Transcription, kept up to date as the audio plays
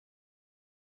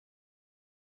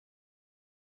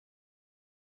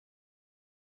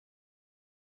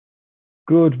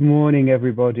Good morning,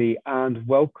 everybody, and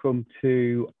welcome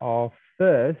to our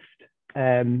first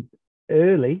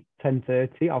early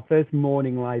 10:30, our first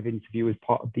morning live interview as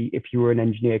part of the If You Were an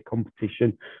Engineer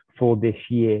competition for this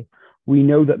year. We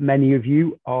know that many of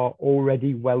you are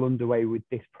already well underway with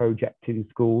this project in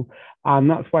school, and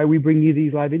that's why we bring you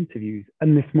these live interviews.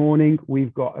 And this morning,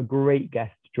 we've got a great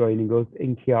guest joining us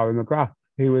in Ciara McGrath,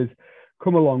 who has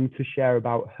come along to share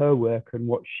about her work and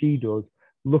what she does,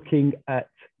 looking at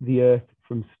the Earth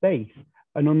from space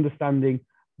and understanding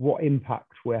what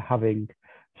impact we're having.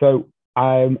 So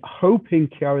I'm hoping,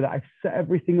 Ciara, that I've set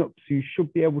everything up so you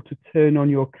should be able to turn on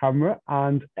your camera.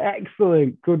 And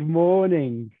excellent. Good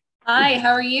morning. Hi,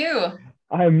 how are you?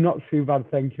 I'm not too bad,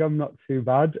 thank you. I'm not too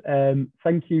bad.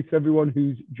 Thank you to everyone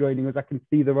who's joining us. I can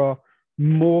see there are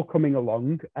more coming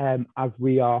along as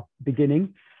we are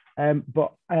beginning.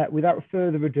 But without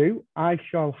further ado, I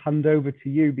shall hand over to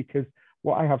you, because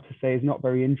what I have to say is not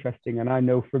very interesting. And I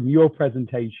know from your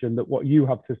presentation that what you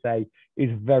have to say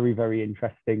is very, very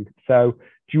interesting. So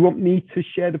do you want me to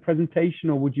share the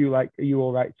presentation, or are you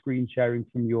all right screen sharing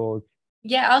from yours?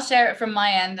 Yeah, I'll share it from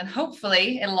my end and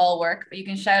hopefully it'll all work, but you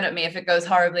can shout at me if it goes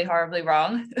horribly, horribly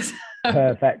wrong.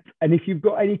 Perfect. And if you've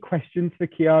got any questions for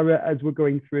Ciara as we're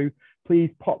going through, please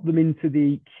pop them into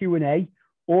the Q&A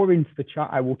or into the chat.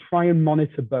 I will try and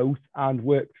monitor both and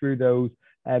work through those.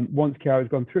 Once Ciara's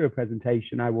gone through her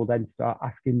presentation, I will then start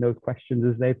asking those questions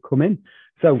as they've come in.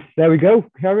 So there we go,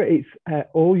 Ciara, it's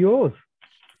all yours.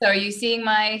 So are you seeing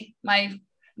my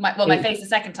face the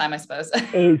second time, I suppose?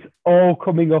 It's all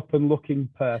coming up and looking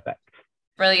perfect.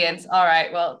 Brilliant. All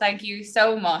right. Well, thank you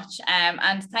so much.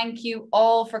 And thank you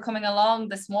all for coming along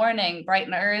this morning, bright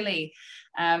and early.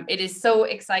 It is so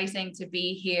exciting to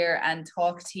be here and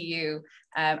talk to you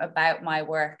about my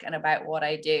work and about what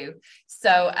I do.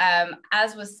 So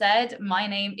as was said, my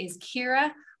name is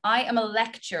Ciara. I am a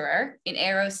lecturer in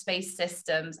Aerospace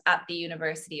Systems at the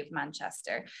University of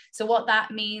Manchester. So what that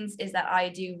means is that I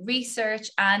do research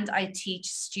and I teach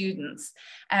students.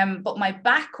 But my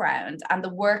background and the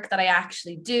work that I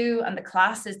actually do and the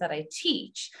classes that I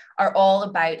teach are all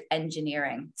about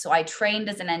engineering. So I trained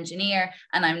as an engineer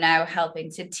and I'm now helping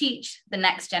to teach the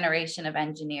next generation of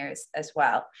engineers as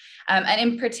well. And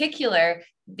in particular,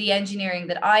 the engineering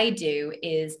that I do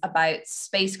is about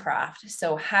spacecraft.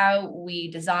 So how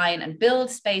we design and build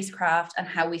spacecraft and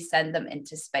how we send them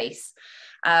into space.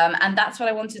 And that's what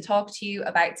I want to talk to you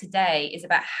about today, is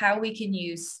about how we can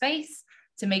use space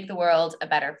to make the world a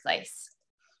better place.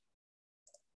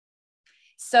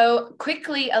 So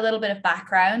quickly, a little bit of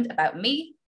background about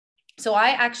me. So I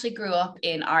actually grew up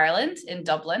in Ireland, in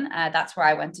Dublin. That's where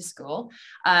I went to school.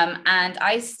 And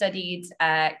I studied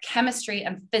chemistry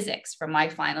and physics for my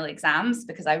final exams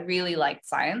because I really liked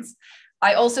science.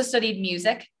 I also studied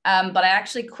music, but I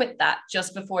actually quit that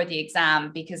just before the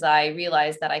exam because I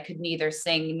realized that I could neither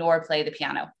sing nor play the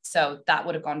piano. So that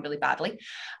would have gone really badly.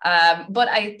 But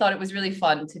I thought it was really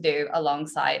fun to do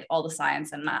alongside all the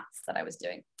science and maths that I was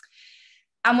doing.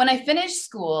 And when I finished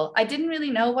school, I didn't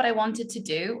really know what I wanted to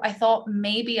do. I thought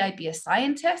maybe I'd be a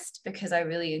scientist because I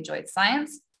really enjoyed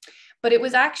science. But it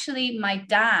was actually my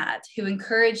dad who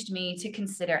encouraged me to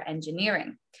consider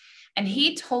engineering. And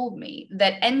he told me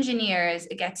that engineers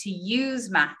get to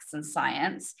use maths and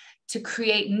science to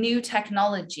create new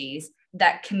technologies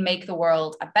that can make the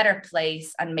world a better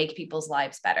place and make people's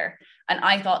lives better. And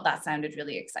I thought that sounded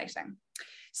really exciting.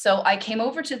 So I came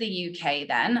over to the UK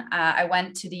then. I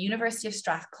went to the University of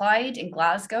Strathclyde in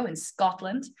Glasgow in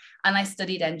Scotland, and I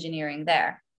studied engineering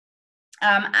there.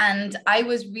 And I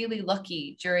was really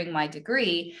lucky during my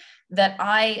degree that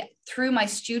I, through my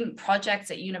student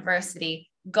projects at university,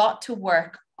 got to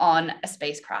work on a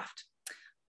spacecraft.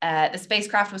 The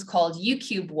spacecraft was called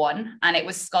UCube-1, and it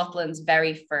was Scotland's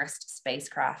very first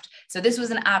spacecraft. So this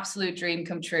was an absolute dream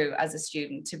come true as a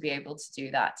student to be able to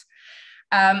do that.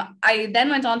 I then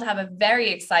went on to have a very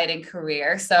exciting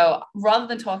career. So rather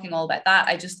than talking all about that,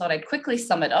 I just thought I'd quickly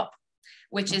sum it up,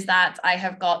 which is that I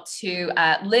have got to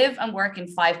live and work in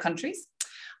 5 countries.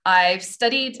 I've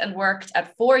studied and worked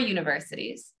at 4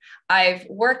 universities. I've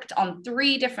worked on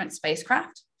 3 different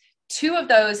spacecraft. 2 of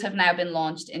those have now been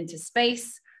launched into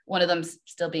space. One of them's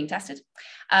still being tested.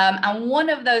 And one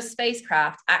of those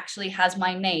spacecraft actually has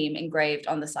my name engraved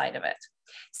on the side of it.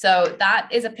 So that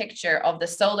is a picture of the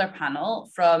solar panel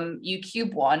from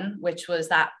UCube-1, which was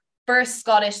that first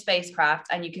Scottish spacecraft.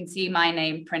 And you can see my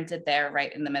name printed there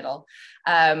right in the middle.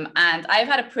 And I've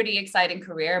had a pretty exciting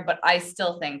career, but I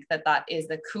still think that that is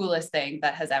the coolest thing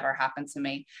that has ever happened to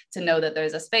me, to know that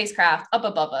there's a spacecraft up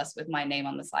above us with my name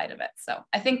on the side of it. So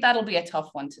I think that'll be a tough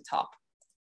one to top.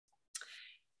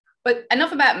 But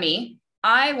enough about me.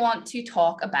 I want to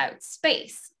talk about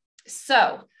space.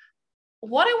 So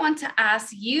what I want to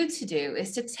ask you to do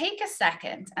is to take a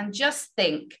second and just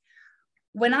think,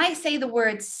 when I say the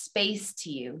word space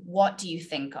to you, what do you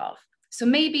think of? So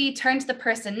maybe turn to the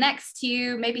person next to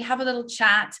you, maybe have a little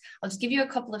chat. I'll just give you a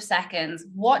couple of seconds.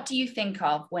 What do you think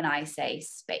of when I say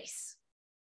space?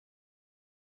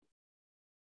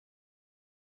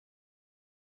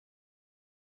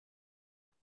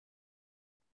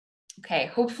 Okay,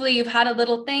 hopefully you've had a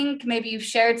little think. Maybe you've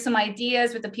shared some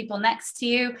ideas with the people next to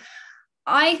you.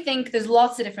 I think there's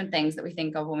lots of different things that we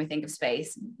think of when we think of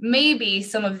space. Maybe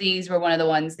some of these were one of the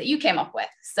ones that you came up with.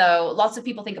 So lots of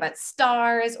people think about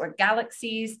stars or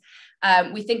galaxies.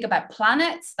 We think about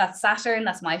planets. That's Saturn.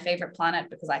 That's my favorite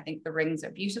planet because I think the rings are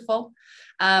beautiful.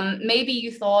 Maybe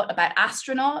you thought about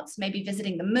astronauts, maybe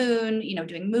visiting the moon,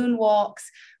 doing moonwalks,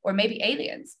 or maybe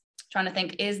aliens. Trying to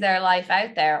think, is there life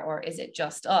out there or is it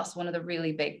just us? One of the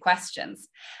really big questions.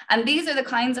 And these are the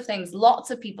kinds of things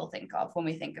lots of people think of when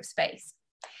we think of space.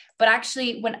 But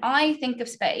actually, when I think of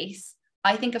space,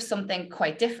 I think of something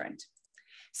quite different.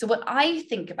 So what I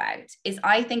think about is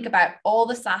I think about all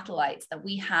the satellites that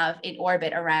we have in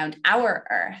orbit around our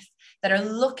Earth that are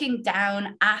looking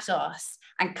down at us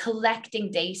and collecting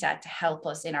data to help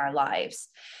us in our lives.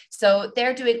 So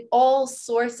they're doing all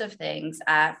sorts of things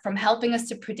from helping us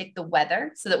to predict the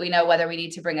weather so that we know whether we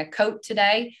need to bring a coat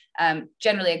today.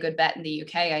 Generally a good bet in the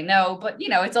UK, I know, but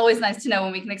it's always nice to know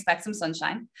when we can expect some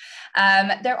sunshine.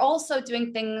 They're also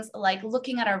doing things like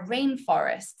looking at our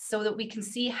rainforests so that we can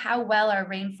see how well our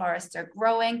rainforests are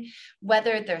growing,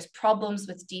 whether there's problems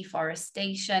with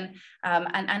deforestation,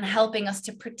 and helping us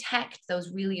to protect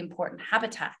those really important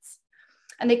habitats.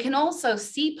 And they can also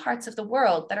see parts of the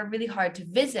world that are really hard to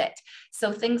visit.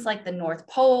 So things like the North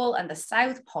Pole and the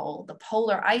South Pole, the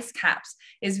polar ice caps,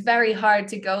 is very hard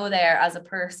to go there as a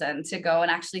person to go and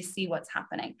actually see what's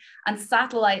happening. And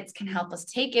satellites can help us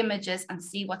take images and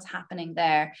see what's happening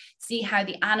there, see how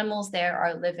the animals there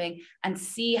are living, and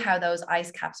see how those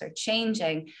ice caps are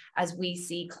changing as we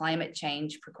see climate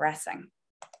change progressing.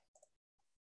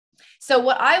 So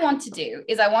what I want to do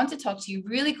is I want to talk to you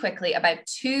really quickly about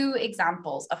two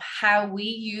examples of how we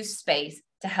use space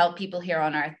to help people here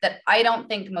on Earth that I don't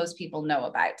think most people know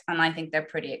about, and I think they're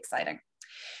pretty exciting.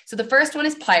 So the first one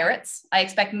is pirates. I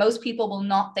expect most people will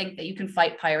not think that you can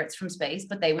fight pirates from space,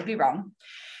 but they would be wrong.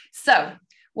 So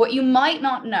what you might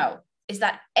not know is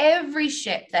that every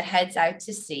ship that heads out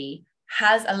to sea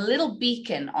has a little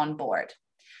beacon on board.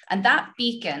 And that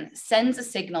beacon sends a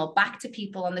signal back to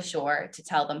people on the shore to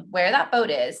tell them where that boat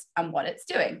is and what it's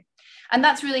doing. And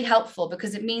that's really helpful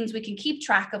because it means we can keep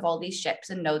track of all these ships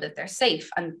and know that they're safe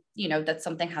and that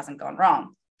something hasn't gone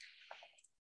wrong.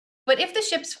 But if the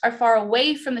ships are far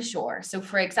away from the shore, so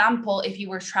for example, if you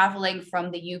were traveling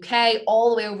from the UK all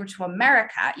the way over to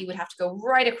America, you would have to go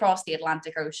right across the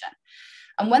Atlantic Ocean.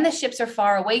 And when the ships are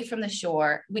far away from the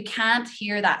shore, we can't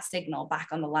hear that signal back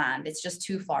on the land. It's just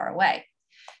too far away.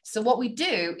 So what we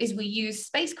do is we use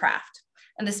spacecraft,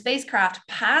 and the spacecraft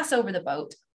pass over the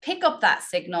boat, pick up that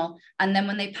signal, and then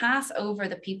when they pass over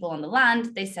the people on the land,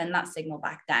 they send that signal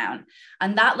back down.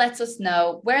 And that lets us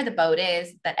know where the boat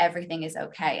is, that everything is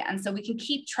okay. And so we can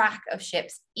keep track of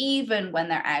ships even when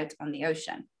they're out on the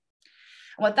ocean.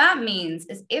 What that means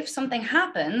is if something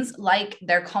happens, like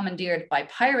they're commandeered by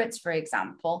pirates, for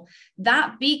example,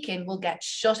 that beacon will get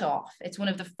shut off. It's one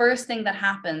of the first things that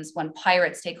happens when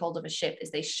pirates take hold of a ship is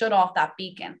they shut off that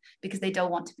beacon because they don't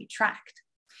want to be tracked.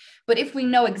 But if we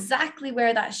know exactly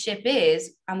where that ship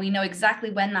is and we know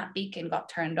exactly when that beacon got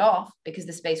turned off because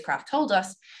the spacecraft told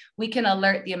us, we can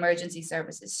alert the emergency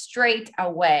services straight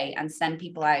away and send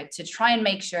people out to try and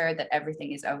make sure that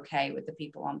everything is okay with the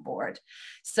people on board.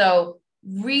 So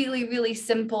really, really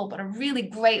simple, but a really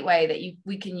great way that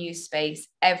we can use space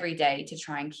every day to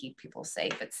try and keep people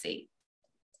safe at sea.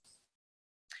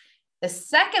 The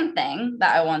second thing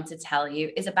that I want to tell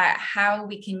you is about how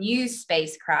we can use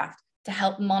spacecraft to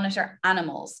help monitor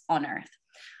animals on Earth.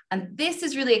 And this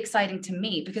is really exciting to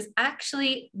me because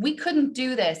actually we couldn't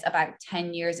do this about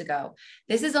 10 years ago.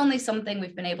 This is only something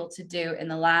we've been able to do in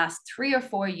the last 3 or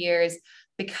 4 years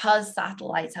because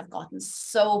satellites have gotten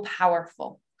so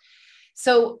powerful.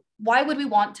 So why would we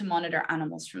want to monitor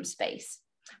animals from space?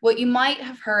 Well, you might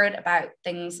have heard about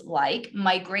things like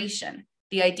migration,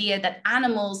 the idea that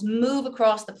animals move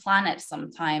across the planet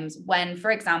sometimes when,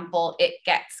 for example, it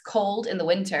gets cold in the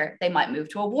winter, they might move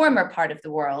to a warmer part of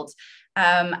the world.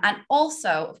 And also,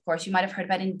 of course, you might have heard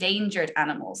about endangered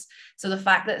animals. So the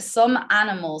fact that some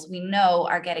animals we know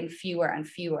are getting fewer and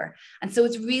fewer. And so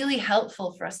it's really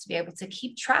helpful for us to be able to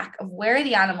keep track of where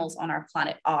the animals on our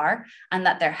planet are and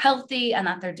that they're healthy and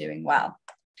that they're doing well.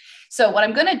 So what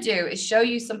I'm going to do is show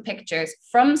you some pictures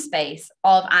from space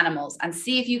of animals and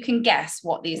see if you can guess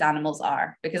what these animals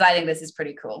are, because I think this is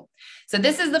pretty cool. So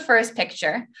this is the first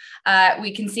picture.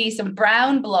 We can see some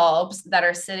brown blobs that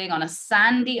are sitting on a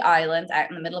sandy island out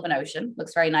in the middle of an ocean.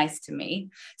 Looks very nice to me.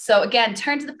 So again,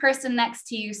 turn to the person next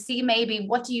to you, see maybe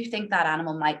what do you think that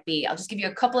animal might be? I'll just give you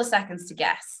a couple of seconds to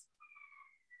guess.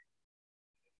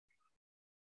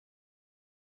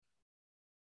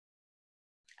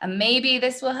 And maybe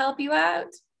this will help you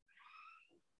out.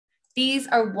 These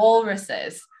are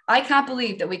walruses. I can't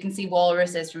believe that we can see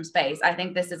walruses from space. I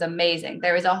think this is amazing.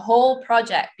 There is a whole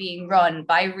project being run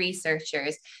by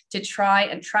researchers to try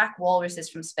and track walruses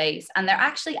from space. And they're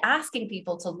actually asking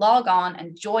people to log on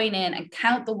and join in and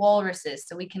count the walruses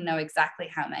so we can know exactly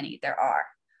how many there are.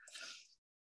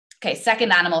 Okay,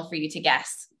 second animal for you to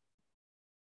guess.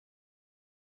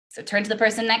 So turn to the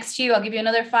person next to you. I'll give you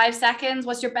another 5 seconds.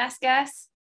 What's your best guess?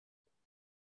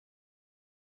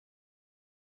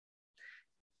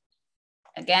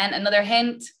 Again, another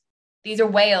hint. These are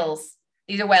whales.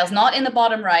 These are whales, not in the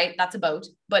bottom right, that's a boat,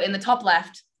 but in the top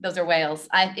left, those are whales.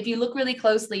 If you look really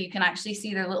closely, you can actually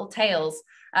see their little tails,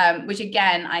 which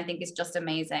again, I think is just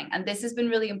amazing. And this has been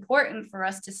really important for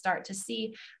us to start to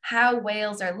see how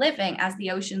whales are living as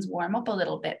the oceans warm up a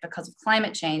little bit because of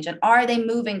climate change. And are they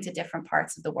moving to different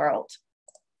parts of the world?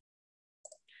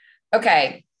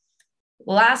 Okay,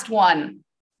 last one.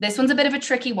 This one's a bit of a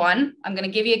tricky one. I'm going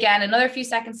to give you again another few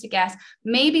seconds to guess.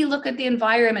 Maybe look at the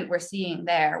environment we're seeing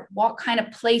there. What kind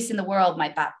of place in the world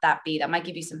might that be? That might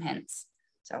give you some hints.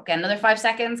 So again, another 5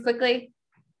 seconds quickly.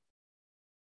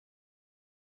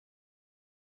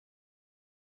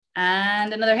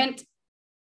 And another hint.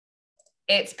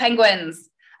 It's penguins.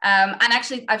 And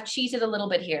actually, I've cheated a little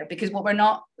bit here because what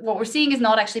we're seeing is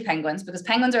not actually penguins, because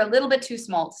penguins are a little bit too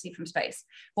small to see from space.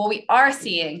 What we are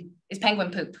seeing is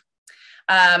penguin poop.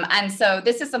 And so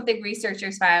this is something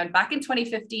researchers found back in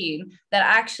 2015, that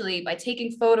actually by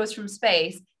taking photos from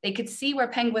space, they could see where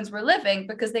penguins were living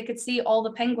because they could see all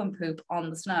the penguin poop on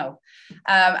the snow.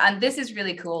 And this is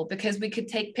really cool because we could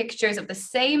take pictures of the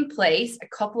same place a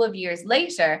couple of years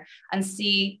later and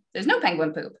see there's no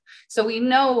penguin poop. So we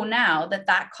know now that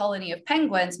that colony of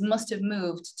penguins must have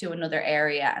moved to another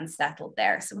area and settled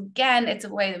there. So again, it's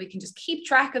a way that we can just keep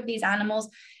track of these animals.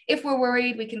 If we're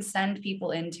worried, we can send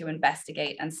people in to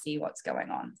investigate and see what's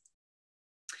going on.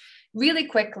 Really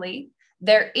quickly,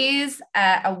 there is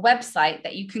a website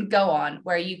that you can go on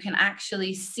where you can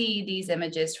actually see these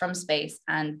images from space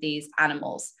and these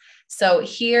animals. So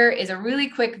here is a really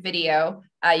quick video.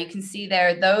 You can see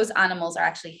there, those animals are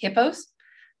actually hippos,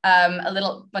 a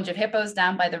little bunch of hippos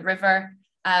down by the river.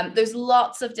 There's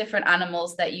lots of different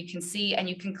animals that you can see, and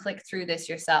you can click through this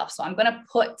yourself. So I'm going to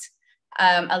put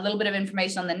a little bit of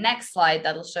information on the next slide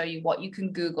that'll show you what you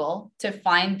can Google to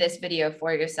find this video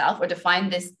for yourself, or to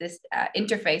find this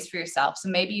interface for yourself. So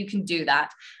maybe you can do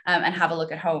that and have a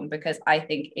look at home, because I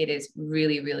think it is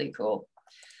really, really cool.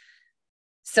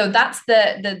 So that's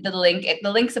the link.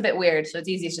 The link's a bit weird, so it's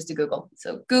easiest just to Google.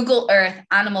 So Google Earth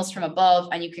animals from above,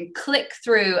 and you can click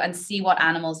through and see what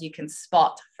animals you can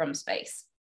spot from space.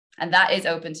 And that is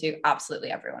open to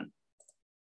absolutely everyone.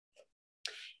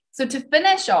 So to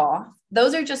finish off,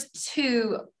 those are just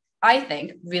two, I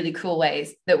think, really cool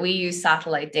ways that we use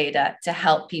satellite data to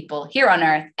help people here on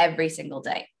Earth every single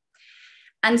day.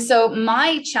 And so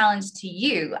my challenge to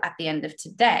you at the end of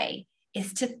today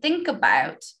is to think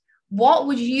about, what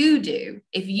would you do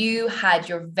if you had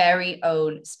your very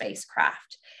own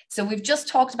spacecraft? So we've just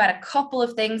talked about a couple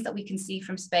of things that we can see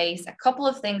from space, a couple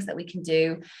of things that we can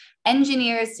do.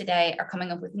 Engineers today are coming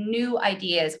up with new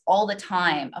ideas all the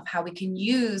time of how we can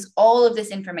use all of this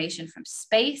information from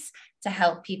space to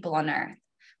help people on Earth.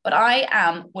 But I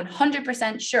am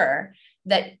 100% sure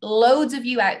that loads of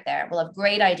you out there will have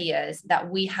great ideas that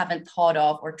we haven't thought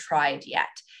of or tried yet.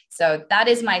 So that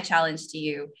is my challenge to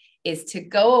you, is to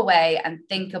go away and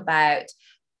think about,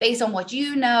 based on what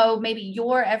you know, maybe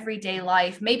your everyday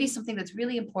life, maybe something that's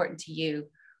really important to you,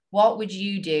 what would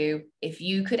you do if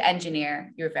you could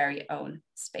engineer your very own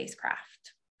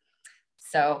spacecraft?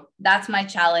 So that's my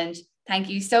challenge. Thank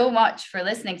you so much for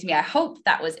listening to me. I hope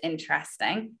that was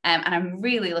interesting. And I'm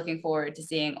really looking forward to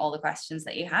seeing all the questions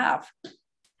that you have.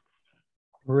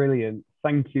 Brilliant.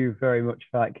 Thank you very much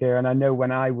for that, Ciara. And I know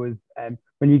when I was,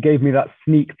 when you gave me that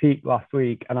sneak peek last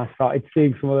week and I started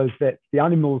seeing some of those bits, the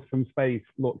animals from space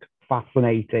looked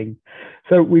fascinating.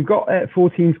 So we've got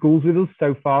 14 schools with us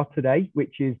so far today,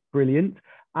 which is brilliant.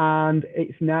 And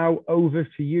it's now over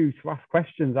to you to ask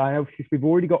questions. I noticed we've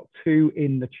already got 2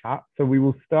 in the chat, so we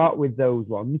will start with those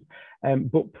ones.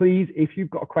 But please, if you've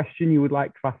got a question you would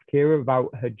like to ask Ciara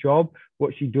about her job,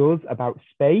 what she does, about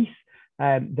space,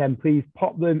 then please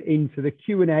pop them into the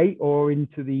Q&A or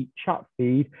into the chat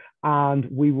feed, and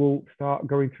we will start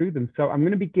going through them. So I'm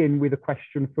going to begin with a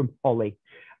question from Holly.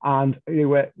 And they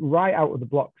were right out of the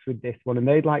blocks with this one, and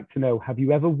they'd like to know, have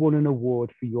you ever won an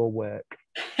award for your work?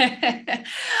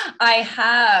 I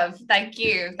have. Thank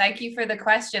you. Thank you for the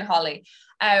question, Holly.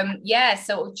 Yeah,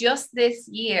 so just this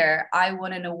year, I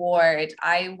won an award.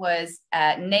 I was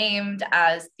named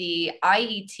as the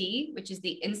IET, which is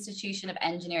the Institution of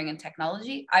Engineering and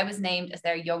Technology. I was named as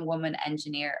their Young Woman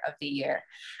Engineer of the Year.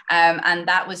 And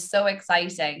that was so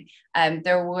exciting.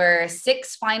 There were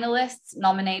 6 finalists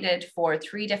nominated for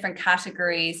 3 different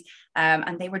categories.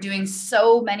 And they were doing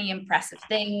so many impressive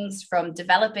things, from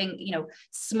developing,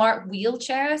 smart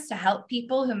wheelchairs to help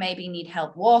people who maybe need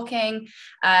help walking,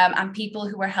 and people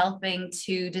who were helping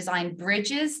to design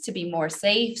bridges to be more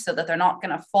safe so that they're not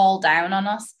going to fall down on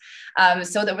us.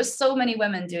 So there was so many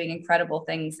women doing incredible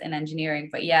things in engineering.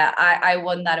 But yeah, I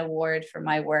won that award for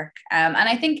my work. And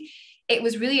I think it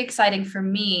was really exciting for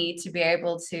me to be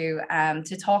able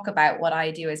to talk about what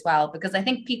I do as well, because I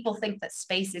think people think that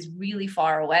space is really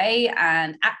far away.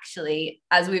 And actually,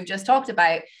 as we've just talked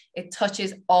about, it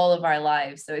touches all of our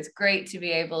lives. So it's great to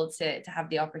be able to have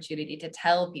the opportunity to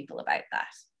tell people about that.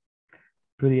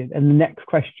 Brilliant. And the next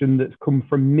question that's come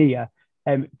from Mia,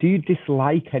 do you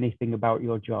dislike anything about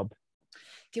your job?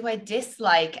 Do I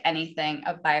dislike anything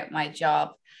about my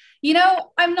job?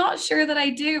 I'm not sure that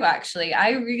I do, actually.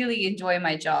 I really enjoy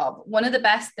my job. One of the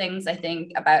best things I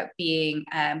think about being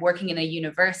working in a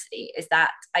university is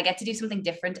that I get to do something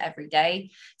different every day.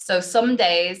 So some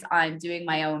days I'm doing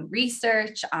my own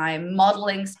research, I'm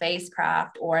modeling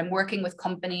spacecraft, or I'm working with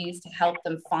companies to help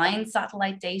them find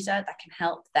satellite data that can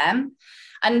help them.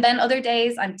 And then other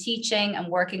days I'm teaching and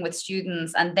working with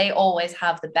students, and they always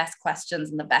have the best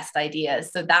questions and the best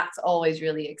ideas. So that's always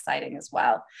really exciting as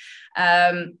well.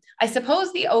 I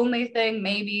suppose the only thing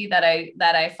maybe that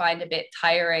I find a bit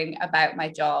tiring about my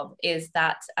job is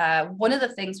that one of the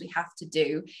things we have to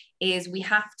do is we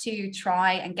have to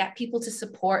try and get people to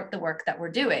support the work that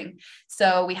we're doing.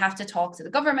 So we have to talk to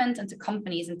the government and to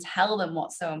companies and tell them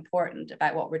what's so important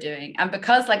about what we're doing. And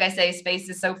because, like I say, space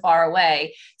is so far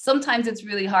away, sometimes it's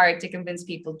really hard to convince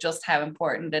people just how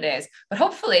important it is. But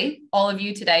hopefully all of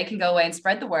you today can go away and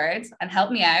spread the word and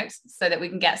help me out so that we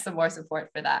can get some more support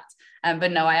for that.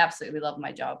 But no, I absolutely love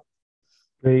my job.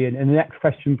 Brilliant. And the next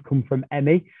questions come from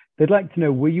Emmy. They'd like to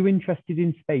know, were you interested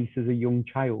in space as a young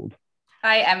child?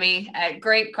 Hi, Emmy.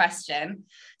 Great question.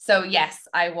 So yes,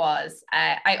 I was.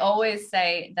 I always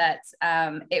say that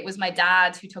it was my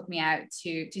dad who took me out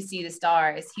to see the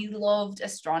stars. He loved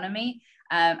astronomy.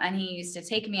 And he used to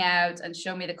take me out and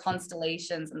show me the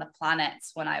constellations and the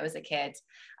planets when I was a kid.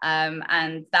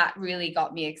 And that really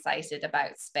got me excited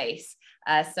about space.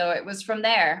 So it was from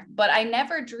there. But I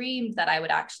never dreamed that I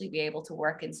would actually be able to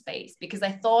work in space, because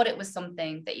I thought it was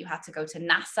something that you had to go to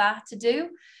NASA to do.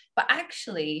 But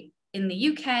actually, in the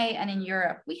UK and in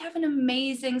Europe, we have an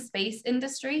amazing space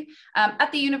industry.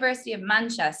 At the University of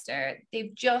Manchester,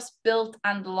 they've just built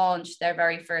and launched their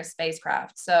very first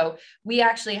spacecraft. So we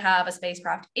actually have a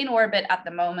spacecraft in orbit at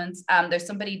the moment. There's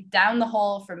somebody down the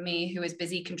hall from me who is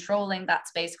busy controlling that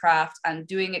spacecraft and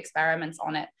doing experiments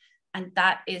on it. And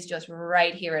that is just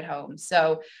right here at home.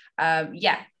 So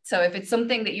yeah, so if it's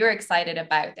something that you're excited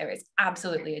about, there is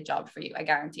absolutely a job for you. I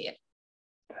guarantee it.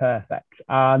 Perfect.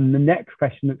 And the next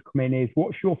question that's come in is,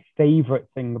 what's your favorite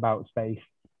thing about space?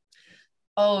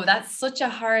 Oh, that's such a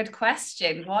hard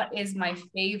question. What is my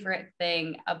favorite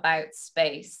thing about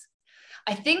space?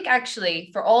 I think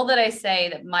actually, for all that I say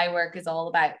that my work is all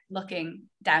about looking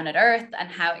down at Earth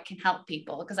and how it can help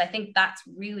people, because I think that's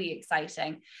really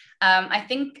exciting. I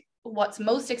think what's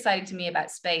most exciting to me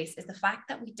about space is the fact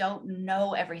that we don't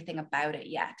know everything about it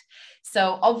yet.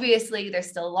 So obviously there's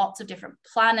still lots of different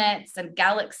planets and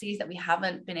galaxies that we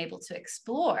haven't been able to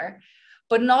explore.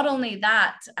 But not only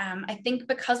that, I think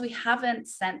because we haven't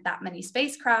sent that many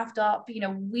spacecraft up,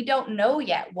 we don't know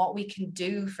yet what we can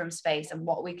do from space and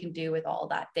what we can do with all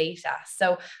that data.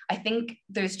 So I think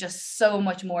there's just so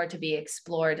much more to be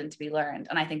explored and to be learned.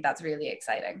 And I think that's really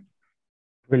exciting.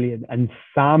 Brilliant. And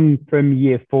Sam from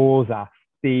Year 4's asked,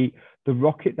 the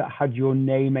rocket that had your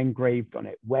name engraved on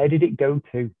it, where did it go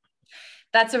to?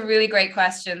 That's a really great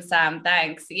question, Sam.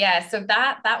 Thanks. Yeah, so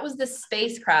that was the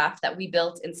spacecraft that we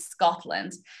built in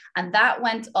Scotland, and that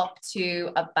went up to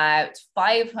about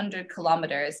 500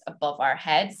 kilometers above our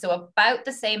head, so about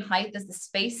the same height as the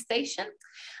space station.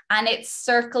 And it's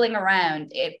circling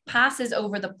around. It passes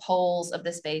over the poles of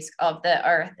the space of the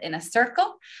Earth in a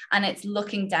circle, and it's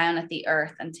looking down at the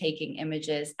Earth and taking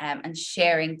images and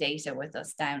sharing data with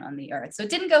us down on the Earth. So it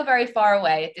didn't go very far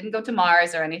away. It didn't go to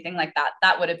Mars or anything like that.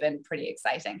 That would have been pretty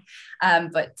exciting.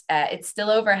 But it's still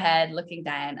overhead, looking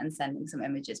down and sending some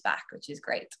images back, which is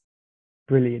great.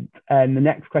 Brilliant. And the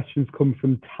next questions come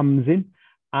from Tamsin.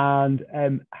 And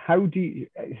how do you,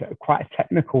 it's quite a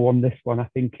technical one, this one, I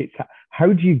think it's,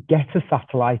 how do you get a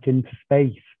satellite into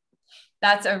space?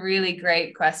 That's a really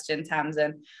great question,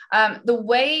 Tamsin. The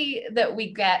way that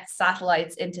we get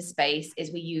satellites into space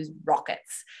is we use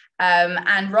rockets.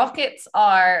 And rockets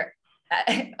are,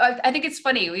 I think it's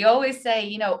funny. We always say,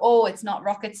 you know, oh, it's not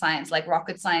rocket science. Like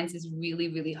rocket science is really,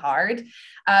 really hard.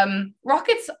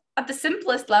 Rockets at the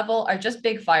simplest level are just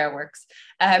big fireworks.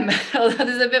 Although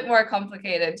there's a bit more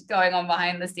complicated going on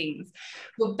behind the scenes.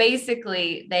 But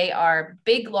basically, they are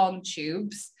big, long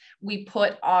tubes. We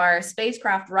put our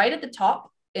spacecraft right at the top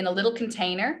in a little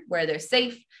container where they're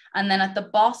safe. And then at the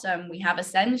bottom, we have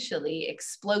essentially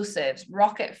explosives,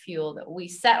 rocket fuel that we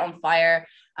set on fire,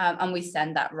 and we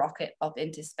send that rocket up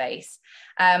into space.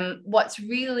 What's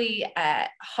really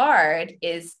hard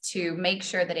is to make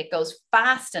sure that it goes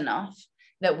fast enough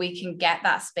that we can get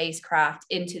that spacecraft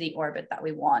into the orbit that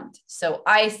we want. So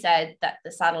I said that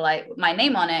the satellite, with my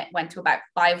name on it, went to about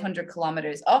 500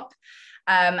 kilometers up.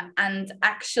 And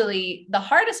actually, the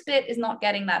hardest bit is not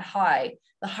getting that high.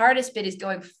 The hardest bit is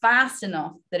going fast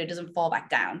enough that it doesn't fall back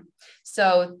down.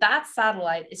 So that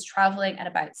satellite is traveling at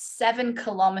about 7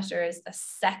 kilometers a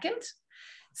second.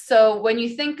 So when you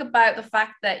think about the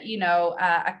fact that, you know,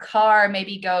 a car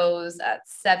maybe goes at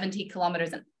 70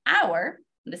 kilometers an hour,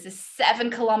 this is 7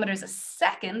 kilometers a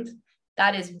second.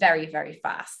 That is very, very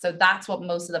fast. So that's what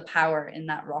most of the power in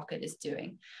that rocket is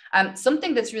doing.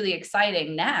 Something that's really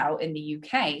exciting now in the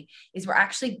UK is we're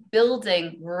actually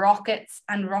building rockets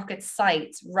and rocket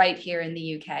sites right here in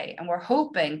the UK. And we're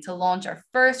hoping to launch our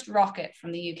first rocket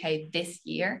from the UK this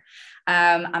year,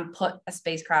 and put a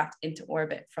spacecraft into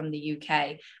orbit from the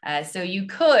UK. So you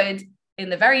could, in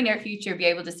the very near future, be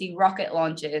able to see rocket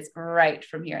launches right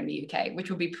from here in the UK, which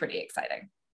will be pretty exciting.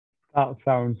 That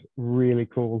sounds really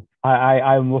cool.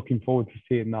 I'm looking forward to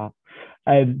seeing that.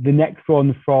 The next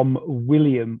one from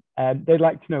William. They'd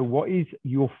like to know, what is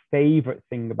your favorite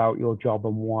thing about your job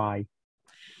and why?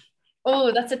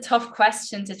 Oh, that's a tough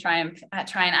question to try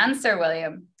and answer,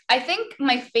 William. I think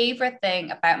my favorite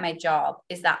thing about my job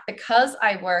is that because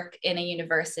I work in a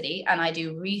university and I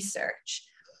do research,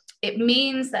 it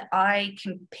means that I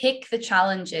can pick the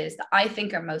challenges that I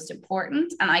think are most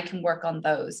important and I can work on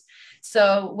those.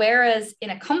 So whereas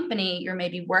in a company, you're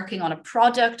maybe working on a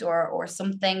product or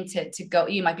something to go,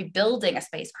 you might be building a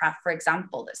spacecraft, for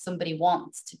example, that somebody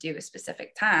wants to do a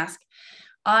specific task.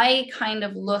 I kind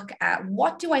of look at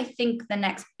what do I think the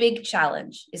next big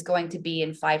challenge is going to be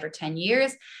in 5 or 10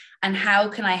 years, and how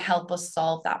can I help us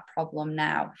solve that problem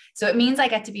now? So it means I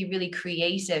get to be really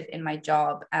creative in my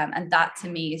job. And that to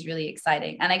me is really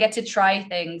exciting. And I get to try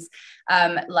things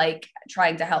like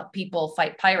trying to help people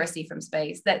fight piracy from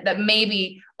space that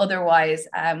maybe otherwise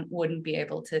wouldn't be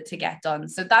able to get done.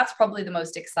 So that's probably the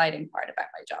most exciting part about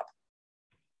my job.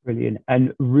 Brilliant.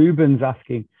 And Ruben's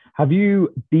asking, have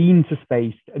you been to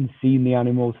space and seen the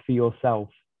animals for yourself?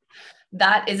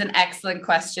 That is an excellent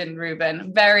question,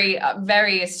 Ruben. Very,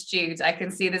 very astute. I can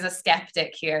see there's a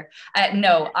skeptic here.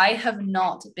 No, I have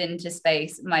not been to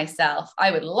space myself.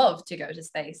 I would love to go to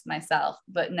space myself,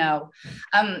 but no.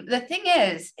 The thing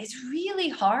is, it's really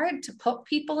hard to put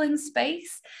people in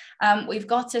space. We've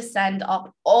got to send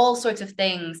up all sorts of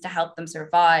things to help them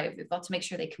survive. We've got to make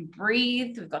sure they can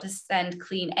breathe. We've got to send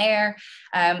clean air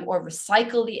or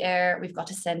recycle the air. We've got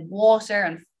to send water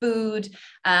and food.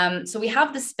 So we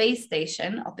have the space station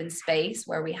up in space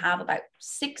where we have about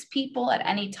 6 people at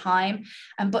any time.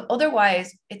 But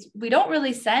otherwise, we don't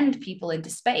really send people into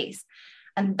space.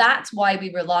 And that's why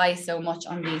we rely so much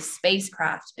on these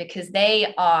spacecraft, because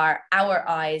they are our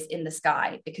eyes in the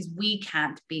sky, because we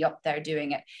can't be up there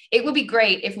doing it. It would be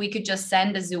great if we could just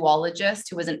send a zoologist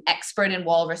who was an expert in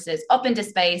walruses up into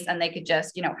space and they could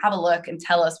just, have a look and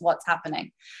tell us what's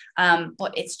happening.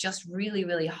 But it's just really,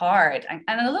 really hard and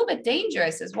a little bit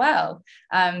dangerous as well.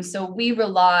 So we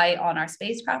rely on our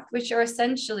spacecraft, which are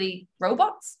essentially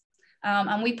robots.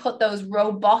 And we put those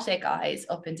robotic eyes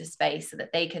up into space so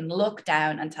that they can look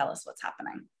down and tell us what's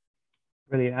happening.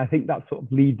 Brilliant. I think that sort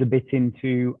of leads a bit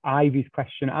into Ivy's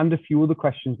question and a few other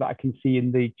questions that I can see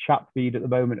in the chat feed at the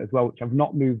moment as well, which I've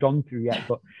not moved on to yet,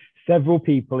 but several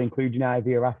people, including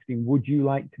Ivy, are asking, would you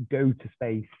like to go to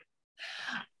space?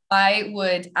 I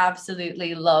would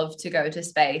absolutely love to go to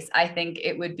space. I think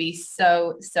it would be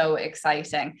so, so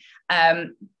exciting.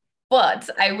 But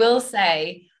I will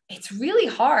say it's really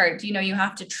hard. You know, you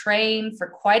have to train for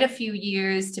quite a few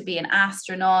years to be an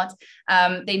astronaut.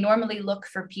 They normally look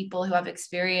for people who have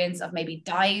experience of maybe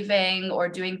diving or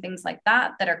doing things like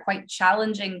that are quite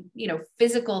challenging, you know,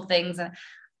 physical things. And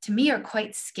to me are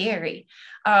quite scary.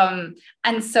 And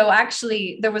so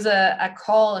actually there was a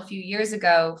call a few years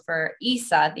ago for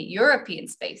ESA, the European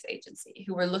Space Agency,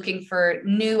 who were looking for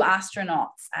new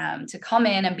astronauts to come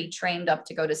in and be trained up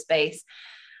to go to space.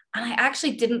 And I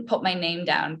actually didn't put my name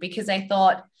down because I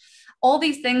thought all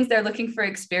these things they're looking for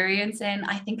experience in,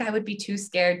 I think I would be too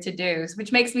scared to do,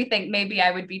 which makes me think maybe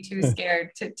I would be too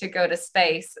scared to go to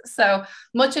space. So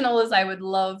much and all as I would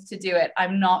love to do it,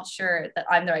 I'm not sure that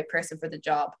I'm the right person for the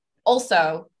job.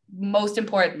 Also, most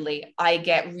importantly, I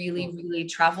get really, really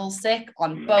travel sick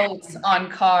on boats, on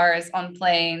cars, on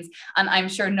planes. And I'm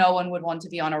sure no one would want to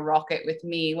be on a rocket with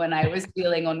me when I was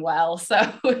feeling unwell. So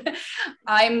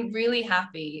I'm really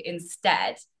happy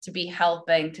instead to be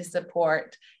helping to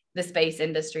support the space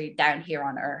industry down here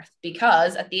on Earth,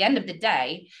 because at the end of the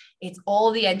day, it's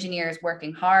all the engineers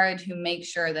working hard who make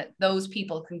sure that those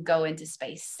people can go into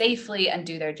space safely and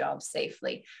do their jobs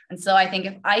safely. And so I think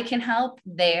if I can help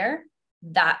there,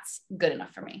 that's good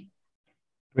enough for me.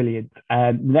 Brilliant.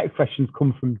 The next questions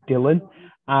come from Dylan,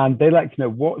 and they'd like to know,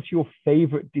 what's your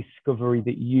favorite discovery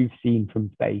that you've seen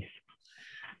from space?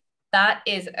 That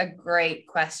is a great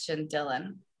question,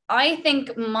 Dylan. I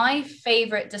think my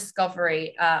favorite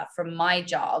discovery from my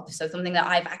job, so something that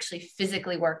I've actually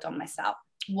physically worked on myself,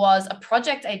 was a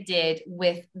project I did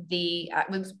with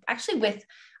was actually with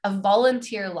a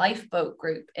volunteer lifeboat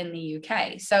group in the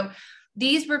UK. So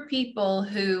these were people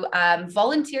who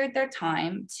volunteered their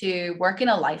time to work in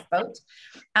a lifeboat.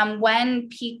 And when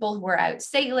people who were out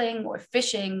sailing or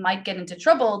fishing might get into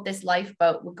trouble, this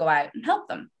lifeboat would go out and help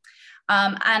them.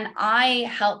 And I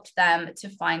helped them to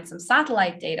find some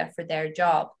satellite data for their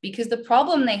job, because the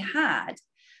problem they had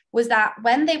was that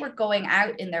when they were going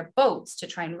out in their boats to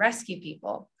try and rescue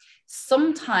people,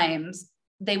 sometimes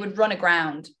they would run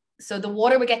aground. So the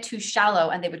water would get too shallow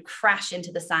and they would crash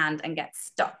into the sand and get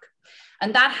stuck.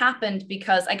 And that happened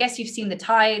because I guess you've seen the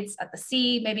tides at the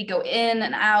sea, maybe go in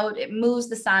and out, it moves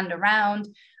the sand around.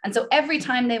 And so every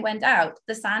time they went out,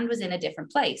 the sand was in a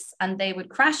different place and they would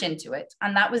crash into it.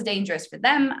 And that was dangerous for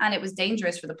them. And it was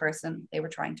dangerous for the person they were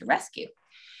trying to rescue.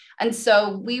 And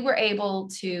so we were able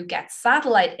to get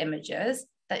satellite images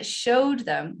that showed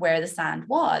them where the sand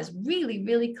was really,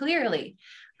 really clearly.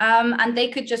 And they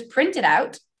could just print it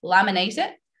out, laminate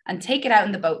it, and take it out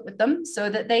in the boat with them so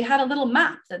that they had a little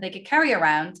map that they could carry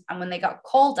around. And when they got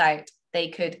called out, they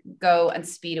could go and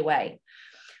speed away.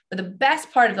 But the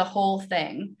best part of the whole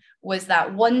thing was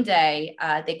that one day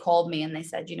they called me and they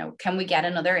said, you know, can we get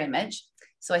another image?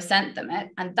 So I sent them it.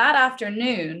 And that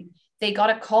afternoon, they got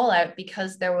a call out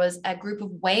because there was a group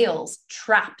of whales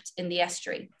trapped in the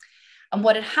estuary. And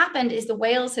what had happened is the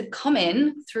whales had come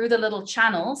in through the little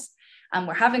channels and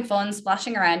were having fun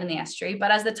splashing around in the estuary.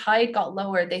 But as the tide got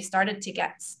lower, they started to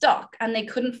get stuck and they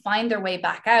couldn't find their way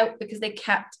back out because they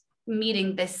kept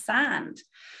meeting this sand.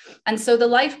 And so the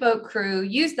lifeboat crew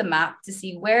used the map to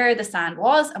see where the sand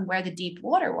was and where the deep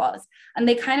water was. And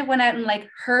they kind of went out and like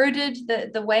herded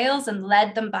the whales and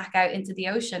led them back out into the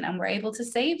ocean and were able to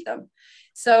save them.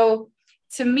 So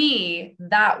to me,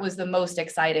 that was the most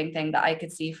exciting thing that I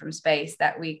could see from space,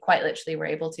 that we quite literally were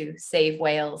able to save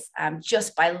whales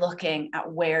just by looking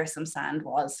at where some sand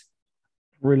was.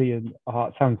 Brilliant. Oh,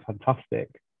 it sounds fantastic.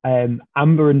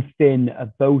 Amber and Finn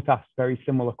have both asked very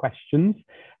similar questions,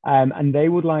 and they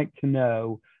would like to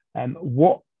know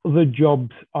what other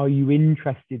jobs are you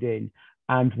interested in,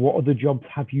 and what other jobs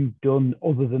have you done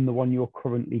other than the one you're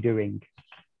currently doing?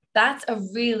 That's a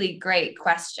really great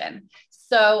question.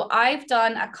 So I've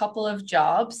done a couple of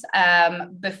jobs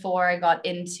before I got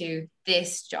into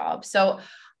this job. So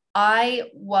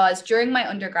during my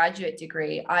undergraduate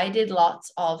degree, I did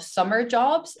lots of summer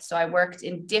jobs. So I worked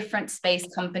in different space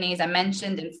companies, I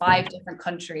mentioned, in 5 different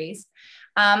countries.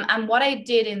 And what I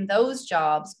did in those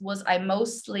jobs was I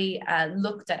mostly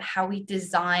looked at how we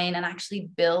design and actually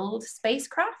build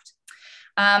spacecraft.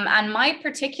 And my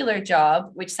particular job,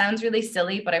 which sounds really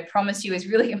silly, but I promise you is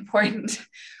really important,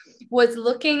 was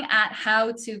looking at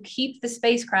how to keep the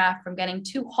spacecraft from getting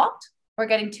too hot or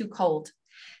getting too cold.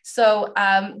 So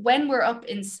when we're up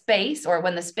in space, or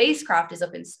when the spacecraft is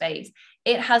up in space,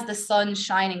 it has the sun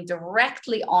shining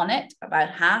directly on it about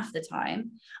half the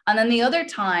time. And then the other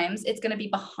times it's going to be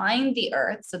behind the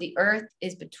Earth. So the Earth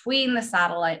is between the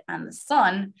satellite and the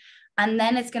sun. And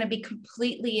then it's going to be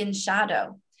completely in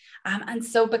shadow. And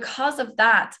so because of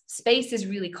that, space is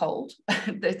really cold.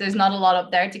 There's not a lot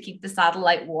up there to keep the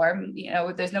satellite warm. You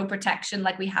know, there's no protection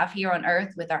like we have here on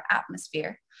Earth with our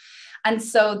atmosphere. And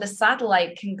so the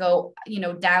satellite can go, you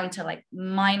know, down to like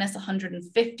minus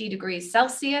 150 degrees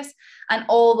Celsius and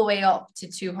all the way up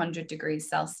to 200 degrees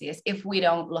Celsius if we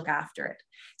don't look after it.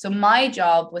 So my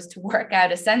job was to work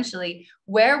out essentially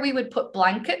where we would put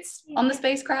blankets on the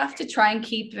spacecraft to try and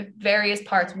keep various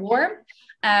parts warm.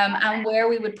 And where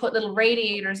we would put little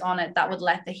radiators on it that would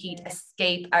let the heat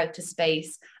escape out to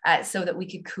space so that we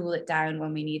could cool it down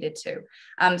when we needed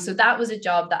to. So that was a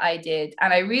job that I did,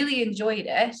 and I really enjoyed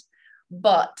it.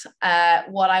 But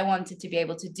what I wanted to be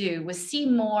able to do was see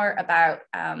more about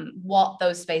what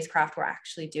those spacecraft were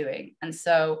actually doing. And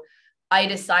so I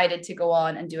decided to go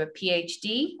on and do a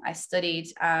PhD. I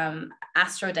studied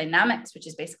astrodynamics, which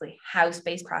is basically how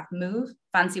spacecraft move,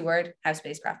 fancy word, how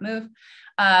spacecraft move.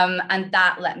 And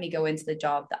that let me go into the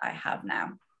job that I have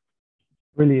now.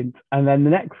 Brilliant. And then the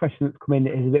next question that's come in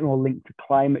is a bit more linked to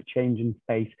climate change in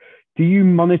space. Do you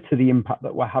monitor the impact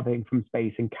that we're having from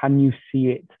space, and can you see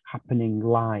it happening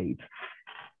live?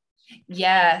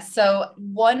 Yeah, so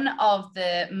one of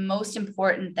the most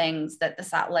important things that the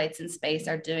satellites in space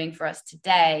are doing for us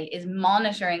today is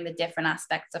monitoring the different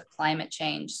aspects of climate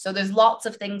change. So there's lots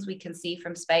of things we can see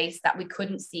from space that we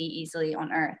couldn't see easily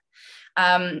on Earth.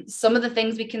 Some of the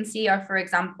things we can see are, for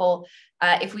example,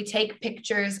 if we take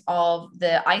pictures of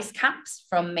the ice caps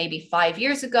from maybe 5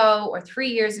 years ago or 3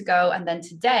 years ago, and then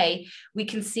today, we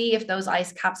can see if those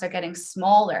ice caps are getting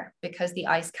smaller because the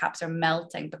ice caps are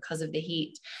melting because of the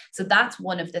heat. So that's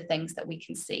one of the things that we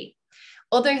can see.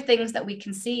 Other things that we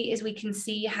can see is we can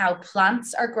see how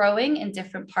plants are growing in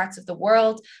different parts of the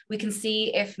world. We can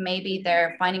see if maybe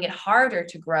they're finding it harder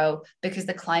to grow because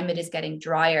the climate is getting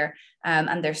drier,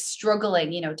 and they're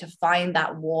struggling, you know, to find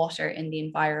that water in the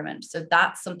environment. So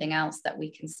that's something else that we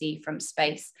can see from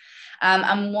space.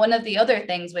 And one of the other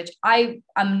things, which I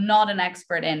am not an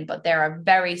expert in, but there are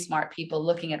very smart people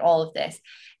looking at all of this,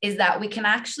 is that we can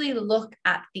actually look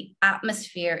at the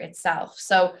atmosphere itself.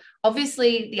 So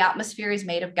obviously the atmosphere is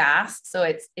made of gas, so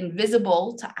it's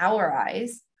invisible to our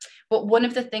eyes. But one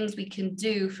of the things we can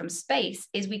do from space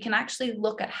is we can actually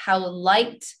look at how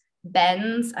light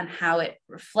bends and how it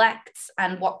reflects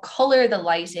and what color the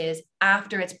light is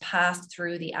after it's passed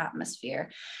through the atmosphere.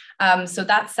 So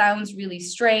that sounds really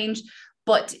strange,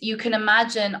 but you can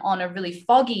imagine on a really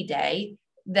foggy day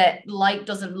that light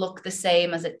doesn't look the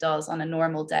same as it does on a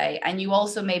normal day. And you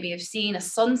also maybe have seen a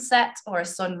sunset or a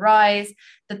sunrise,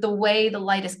 that the way the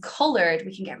light is colored,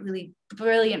 we can get really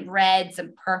brilliant reds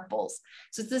and purples.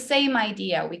 So it's the same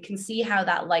idea. We can see how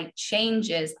that light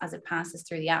changes as it passes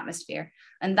through the atmosphere.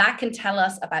 And that can tell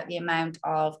us about the amount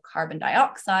of carbon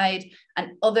dioxide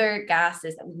and other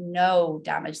gases that we know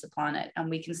damage the planet. And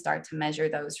we can start to measure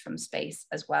those from space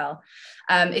as well.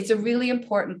 It's a really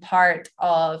important part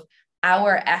of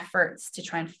our efforts to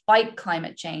try and fight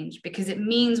climate change, because it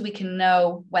means we can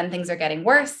know when things are getting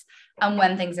worse and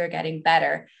when things are getting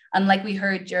better. And like we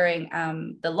heard during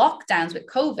the lockdowns with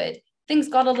COVID, things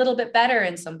got a little bit better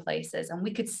in some places, and we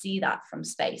could see that from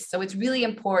space. So it's really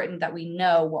important that we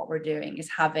know what we're doing is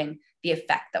having the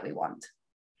effect that we want.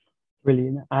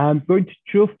 Brilliant. I'm going to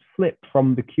just flip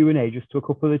from the Q&A just to a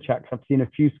couple of the checks. I've seen a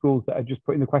few schools that are just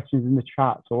putting the questions in the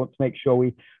chat, so I want to make sure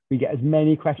we get as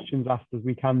many questions asked as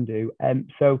we can do.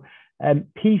 So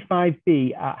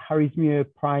P5B at Harrismuir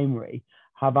Primary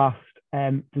have asked,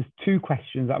 there's two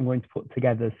questions that I'm going to put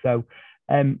together. So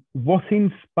what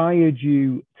inspired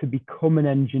you to become an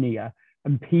engineer?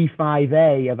 And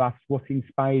P5A have asked, what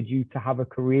inspired you to have a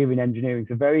career in engineering?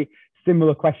 It's a very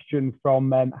similar question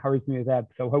from Harrismuir Ebb.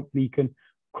 So hopefully you can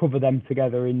cover them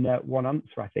together in one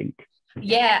answer, I think.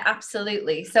 Yeah,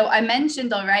 absolutely. So I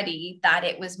mentioned already that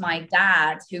it was my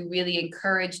dad who really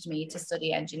encouraged me to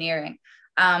study engineering.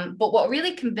 But what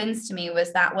really convinced me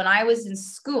was that when I was in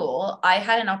school, I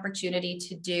had an opportunity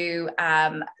to do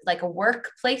like a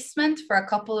work placement for a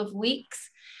couple of weeks.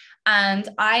 And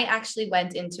I actually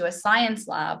went into a science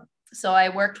lab. So I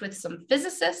worked with some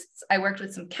physicists, I worked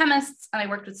with some chemists, and I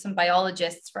worked with some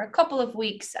biologists for a couple of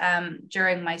weeks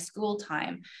during my school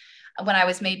time when I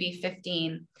was maybe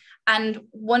 15. And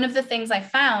one of the things I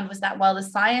found was that while the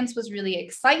science was really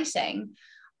exciting,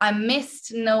 I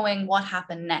missed knowing what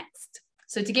happened next.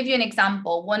 So to give you an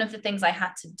example, one of the things I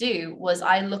had to do was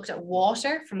I looked at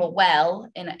water from a well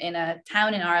in a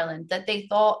town in Ireland that they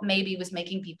thought maybe was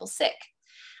making people sick.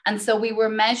 And so we were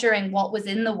measuring what was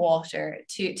in the water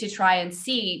to try and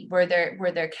see were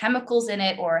there chemicals in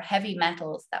it or heavy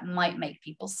metals that might make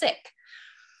people sick.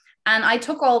 And I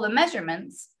took all the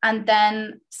measurements and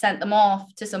then sent them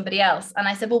off to somebody else. And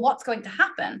I said, well, what's going to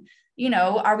happen?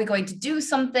 Are we going to do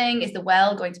something? Is the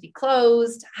well going to be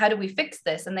closed? How do we fix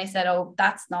this? And they said, oh,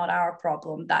 that's not our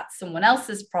problem. That's someone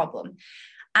else's problem.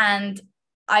 And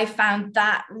I found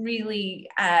that really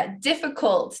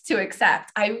difficult to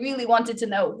accept. I really wanted to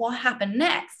know what happened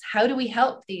next. How do we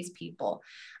help these people?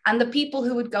 And the people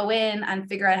who would go in and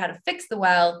figure out how to fix the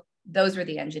well, those were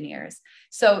the engineers.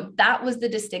 So that was the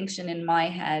distinction in my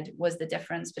head, was the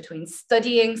difference between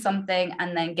studying something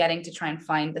and then getting to try and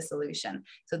find the solution.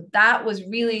 So that was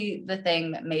really the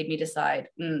thing that made me decide,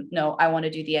 no, I want to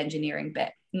do the engineering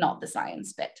bit, not the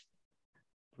science bit.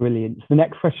 Brilliant. So the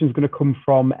next question is going to come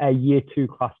from a year 2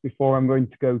 class before I'm going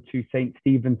to go to St.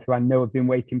 Stephen's, who I know have been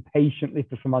waiting patiently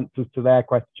for some answers to their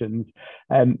questions.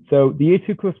 So the year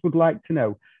 2 class would like to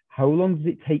know, how long does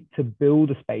it take to build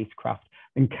a spacecraft,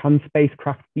 and can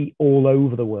spacecraft be all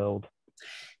over the world?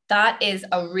 That is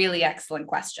a really excellent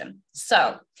question.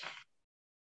 So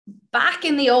back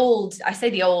in the old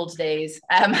days,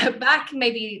 back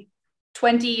maybe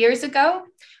 20 years ago,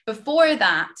 before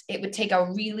that, it would take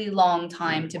a really long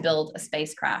time to build a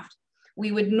spacecraft.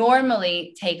 We would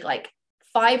normally take like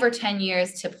 5 or 10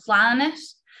 years to plan it,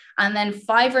 and then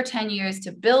 5 or 10 years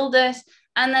to build it,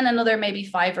 and then another maybe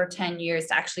 5 or 10 years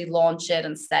to actually launch it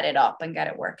and set it up and get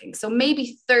it working. So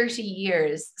maybe 30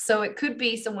 years. So it could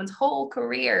be someone's whole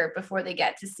career before they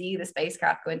get to see the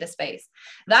spacecraft go into space.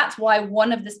 That's why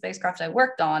one of the spacecraft I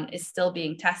worked on is still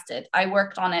being tested. I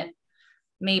worked on it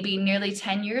maybe nearly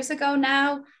 10 years ago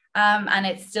now, and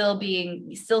it's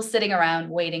still sitting around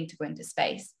waiting to go into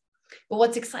space. But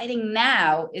what's exciting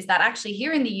now is that actually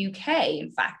here in the UK,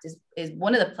 in fact, is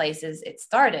one of the places it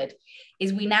started,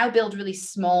 is we now build really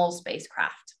small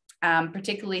spacecraft,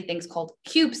 particularly things called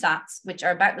CubeSats, which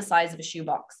are about the size of a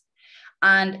shoebox.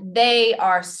 And they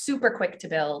are super quick to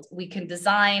build. We can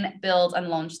design, build, and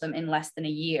launch them in less than a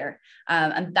year.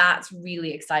 And that's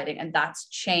really exciting. And that's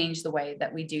changed the way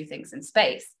that we do things in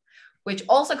space, which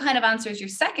also kind of answers your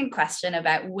second question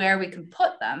about where we can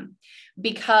put them.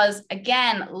 Because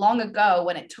again, long ago,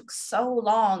 when it took so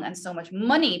long and so much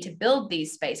money to build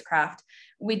these spacecraft,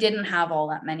 we didn't have all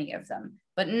that many of them.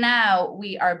 But now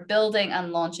we are building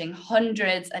and launching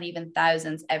hundreds and even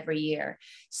thousands every year.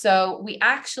 So we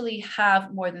actually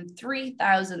have more than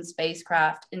 3,000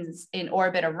 spacecraft in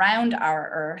orbit around our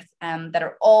Earth that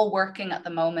are all working at the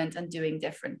moment and doing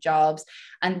different jobs.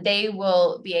 And they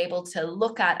will be able to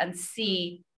look at and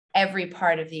see every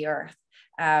part of the Earth.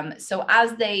 So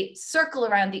as they circle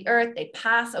around the Earth, they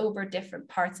pass over different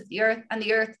parts of the Earth, and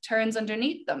the Earth turns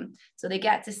underneath them. So they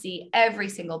get to see every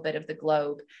single bit of the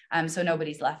globe. So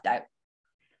nobody's left out.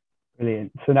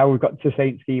 Brilliant. So now we've got to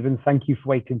St. Stephen's. Thank you for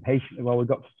waiting patiently while we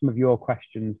got to some of your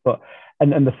questions.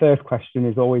 And the first question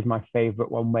is always my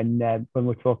favorite one when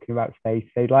we're talking about space.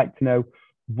 They'd like to know,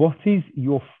 what is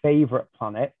your favorite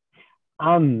planet?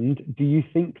 And do you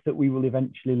think that we will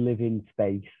eventually live in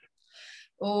space?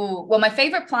 Oh, well, my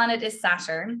favorite planet is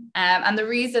Saturn. And the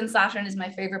reason Saturn is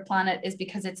my favorite planet is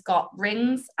because it's got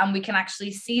rings and we can actually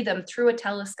see them through a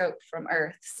telescope from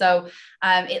Earth. So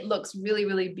it looks really,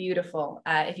 really beautiful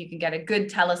if you can get a good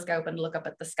telescope and look up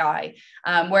at the sky.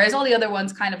 Whereas all the other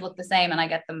ones kind of look the same, and I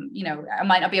get them, I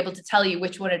might not be able to tell you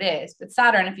which one it is, but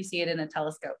Saturn, if you see it in a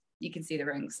telescope, you can see the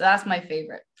rings. So that's my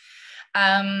favorite.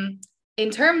 In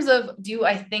terms of, do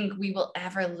I think we will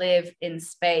ever live in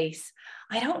space?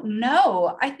 I don't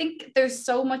know. I think there's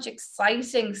so much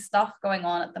exciting stuff going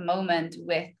on at the moment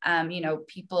with,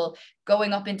 people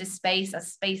going up into space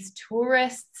as space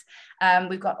tourists.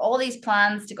 We've got all these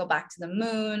plans to go back to the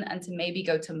moon and to maybe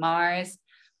go to Mars.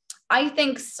 I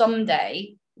think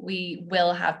someday we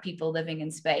will have people living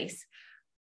in space.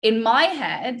 In my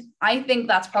head, I think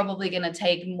that's probably going to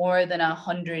take more than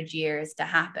 100 years to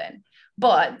happen.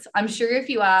 But I'm sure if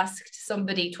you asked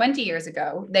somebody 20 years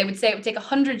ago, they would say it would take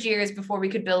 100 years before we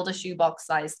could build a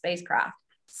shoebox-sized spacecraft.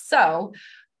 So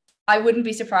I wouldn't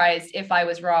be surprised if I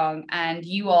was wrong and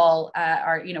you all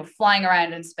are, flying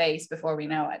around in space before we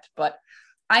know it. But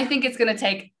I think it's going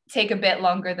to take a bit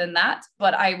longer than that.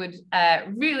 But I would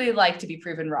really like to be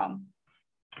proven wrong.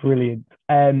 Brilliant.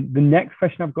 The next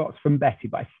question I've got is from Betty,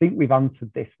 but I think we've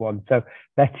answered this one. So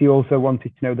Betty also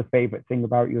wanted to know the favorite thing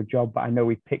about your job, but I know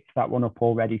we've picked that one up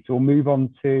already. So we'll move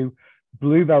on to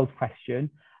Bluebell's question.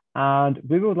 And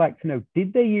we would like to know,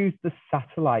 did they use the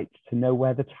satellites to know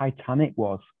where the Titanic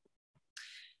was?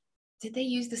 Did they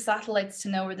use the satellites to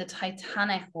know where the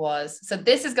Titanic was? So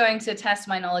this is going to test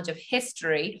my knowledge of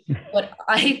history, but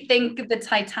I think the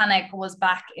Titanic was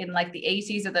back in like the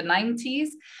 80s or the 90s.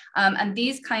 And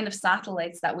these kind of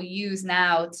satellites that we use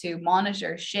now to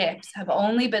monitor ships have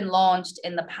only been launched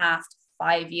in the past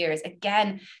 5 years.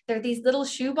 Again, they're these little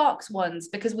shoebox ones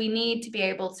because we need to be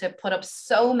able to put up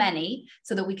so many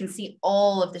so that we can see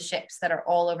all of the ships that are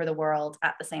all over the world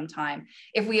at the same time.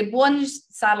 If we had one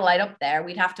satellite up there,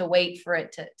 we'd have to wait for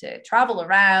it to travel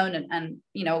around and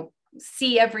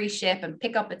see every ship and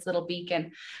pick up its little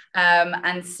beacon.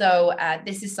 And so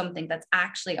this is something that's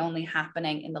actually only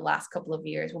happening in the last couple of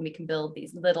years when we can build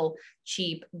these little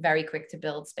cheap, very quick to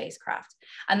build spacecraft.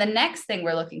 And the next thing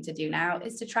we're looking to do now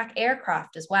is to track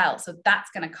aircraft as well. So that's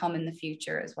going to come in the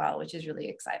future as well, which is really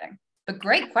exciting. But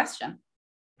great question.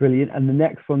 Brilliant. And the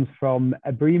next one's from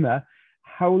Abrima.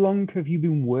 How long have you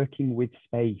been working with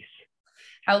space?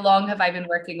 How long have I been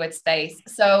working with space?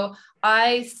 So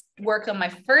I worked on my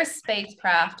first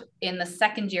spacecraft in the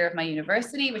second year of my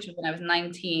university, which was when I was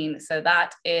 19. So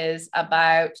that is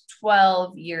about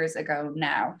 12 years ago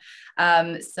now.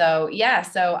 So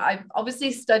I've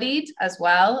obviously studied as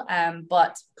well,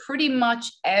 but pretty much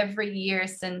every year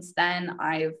since then,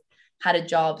 I've had a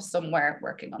job somewhere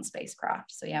working on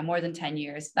spacecraft. So yeah, more than 10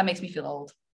 years. That makes me feel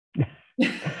old.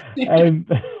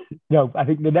 No, I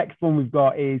think the next one we've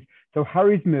got is, so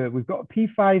Harrismer, we've got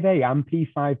P5A and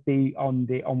P5B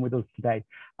on with us today.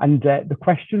 And the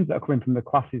questions that are coming from the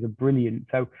classes are brilliant.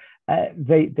 So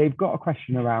they've got a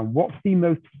question around, what's the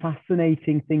most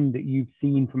fascinating thing that you've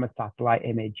seen from a satellite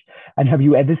image? And have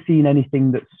you ever seen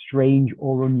anything that's strange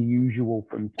or unusual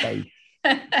from space?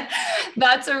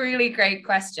 That's a really great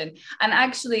question. And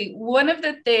actually, one of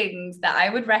the things that I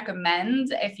would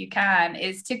recommend, if you can,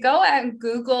 is to go out and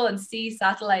Google and see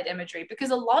satellite imagery, because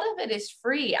a lot of it is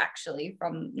free, actually,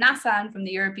 from NASA and from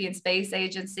the European Space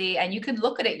Agency. And you can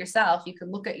look at it yourself. You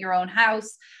can look at your own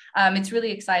house. It's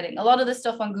really exciting. A lot of the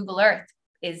stuff on Google Earth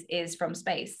is from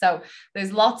space. So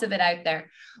there's lots of it out there.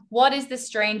 What is the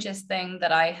strangest thing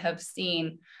that I have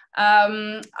seen?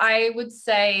 I would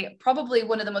say probably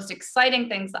one of the most exciting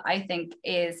things that I think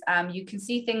is you can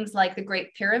see things like the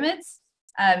Great Pyramids.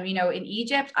 In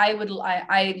Egypt.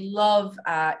 I love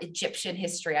Egyptian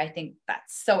history. I think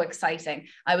that's so exciting.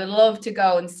 I would love to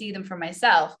go and see them for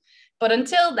myself. But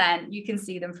until then, you can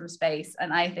see them from space.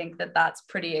 And I think that that's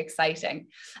pretty exciting.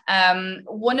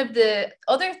 One of the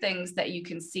other things that you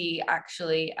can see,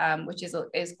 actually, which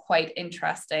is quite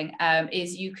interesting,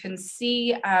 is you can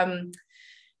see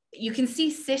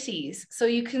cities. So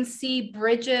you can see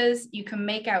bridges, you can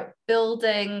make out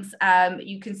buildings,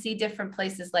 you can see different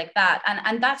places like that.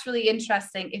 And that's really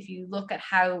interesting if you look at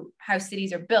how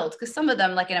cities are built, because some of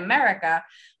them, like in America,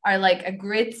 are like a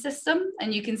grid system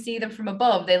and you can see them from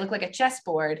above. They look like a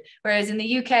chessboard, whereas in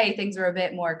the UK, things are a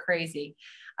bit more crazy.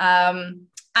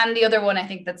 And the other one I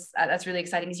think that's really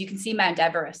exciting is you can see Mount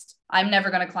Everest. I'm never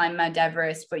going to climb Mount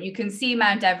Everest, but you can see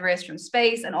Mount Everest from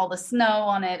space and all the snow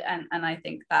on it. And I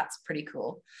think that's pretty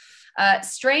cool.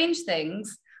 Strange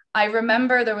things. I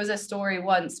remember there was a story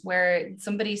once where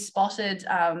somebody spotted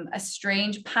a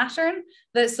strange pattern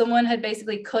that someone had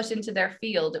basically cut into their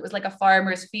field. It was like a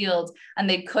farmer's field, and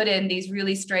they cut in these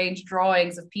really strange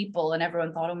drawings of people, and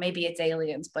everyone thought, oh, maybe it's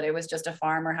aliens, but it was just a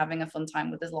farmer having a fun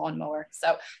time with his lawnmower.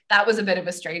 So that was a bit of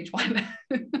a strange one.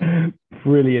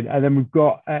 Brilliant. And then we've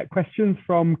got questions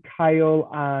from Kyle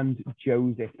and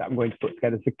Joseph that I'm going to put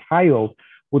together. So Kyle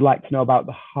would like to know about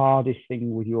the hardest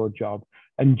thing with your job.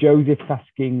 And Joseph's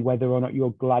asking whether or not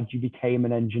you're glad you became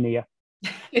an engineer.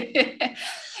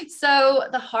 So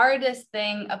the hardest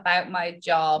thing about my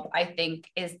job, I think,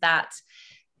 is that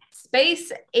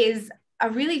space is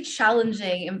a really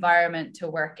challenging environment to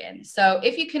work in. So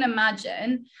if you can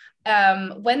imagine,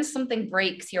 when something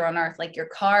breaks here on Earth, like your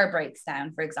car breaks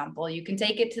down, for example, you can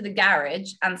take it to the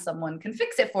garage and someone can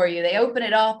fix it for you. They open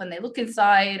it up and they look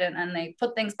inside and they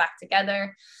put things back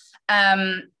together.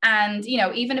 And,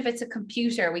 even if it's a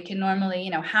computer, we can normally,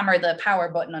 hammer the power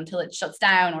button until it shuts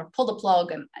down or pull the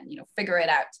plug and figure it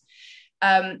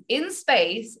out. In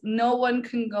space, no one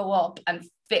can go up and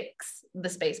fix the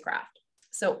spacecraft.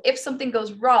 So if something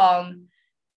goes wrong,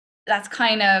 that's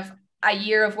kind of a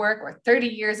year of work or 30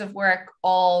 years of work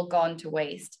all gone to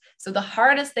waste. So the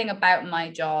hardest thing about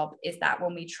my job is that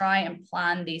when we try and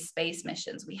plan these space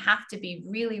missions, we have to be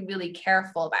really, really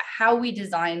careful about how we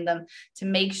design them to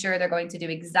make sure they're going to do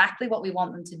exactly what we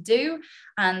want them to do,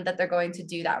 and that they're going to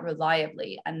do that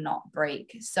reliably and not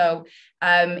break. So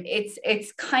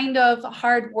it's kind of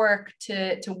hard work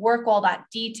to work all that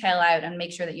detail out and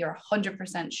make sure that you're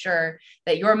 100% sure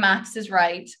that your maths is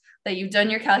right, that you've done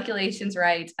your calculations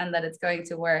right, and that it's going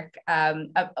to work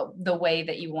the way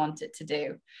that you want it to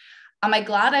do. Am I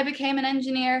glad I became an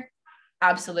engineer?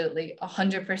 Absolutely,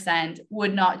 100%.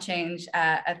 Would not change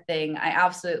a thing. I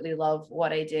absolutely love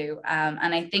what I do.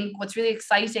 And I think what's really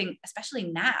exciting,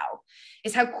 especially now,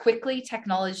 is how quickly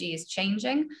technology is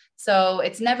changing. So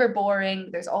it's never boring.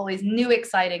 There's always new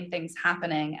exciting things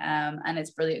happening. And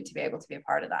it's brilliant to be able to be a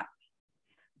part of that.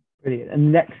 Brilliant. And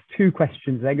the next two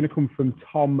questions, they're going to come from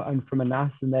Tom and from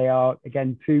Anas, and they are,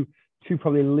 again, two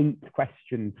probably linked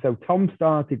questions. So Tom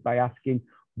started by asking,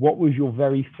 what was your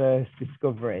very first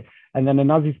discovery? And then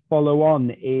Anas's follow on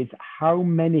is, how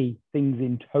many things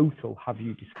in total have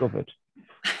you discovered?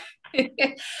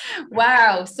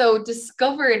 Wow. So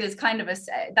discovered is kind of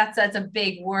that's a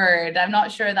big word. I'm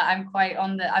not sure that I'm quite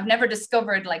on I've never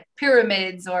discovered like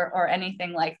pyramids or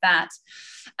anything like that.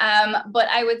 But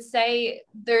I would say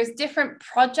there's different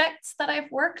projects that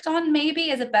I've worked on, maybe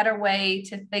is a better way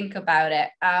to think about it.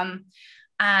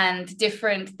 And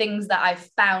different things that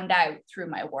I've found out through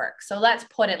my work. So let's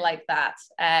put it like that.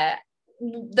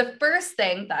 The first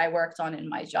thing that I worked on in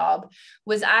my job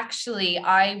was actually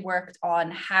I worked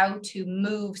on how to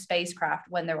move spacecraft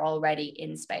when they're already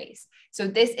in space. So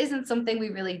this isn't something we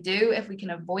really do if we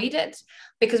can avoid it,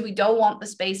 because we don't want the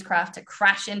spacecraft to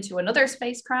crash into another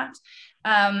spacecraft.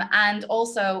 And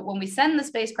also when we send the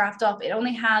spacecraft up, it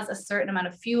only has a certain amount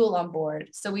of fuel on board.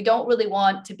 So we don't really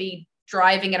want to be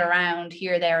driving it around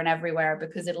here, there, and everywhere,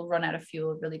 because it'll run out of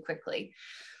fuel really quickly.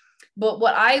 But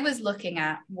what I was looking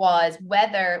at was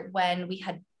whether when we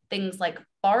had things like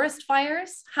forest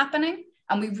fires happening,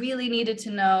 and we really needed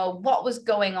to know what was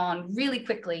going on really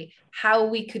quickly, how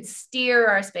we could steer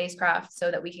our spacecraft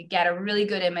so that we could get a really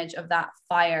good image of that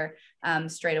fire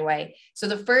straight away. So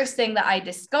the first thing that I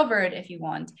discovered, if you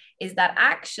want, is that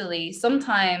actually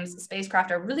sometimes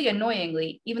spacecraft are really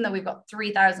annoyingly, even though we've got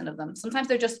 3,000 of them, sometimes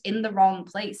they're just in the wrong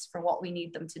place for what we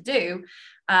need them to do.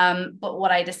 But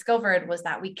what I discovered was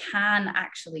that we can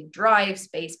actually drive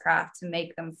spacecraft to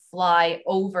make them fly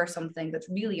over something that's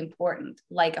really important,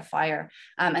 like a fire,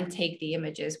 and take the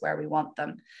images where we want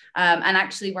them. And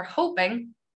actually, we're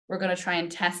hoping we're going to try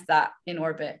and test that in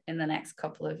orbit in the next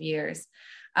couple of years.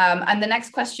 And the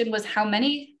next question was, how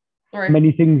many? Or how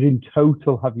many things in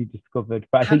total have you discovered?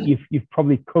 But I think you've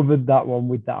probably covered that one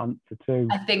with that answer too.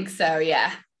 I think so,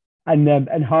 yeah.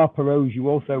 And Harper Rose, you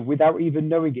also, without even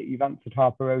knowing it, you've answered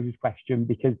Harper Rose's question,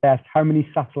 because they asked how many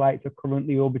satellites are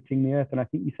currently orbiting the Earth, and I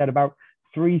think you said about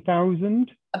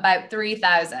 3,000. About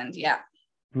 3,000, yeah.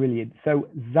 Brilliant. So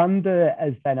Xander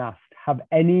has then asked, have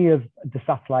any of the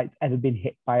satellites ever been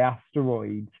hit by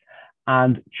asteroids?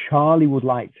 And Charlie would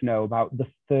like to know about the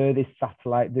furthest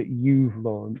satellite that you've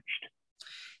launched.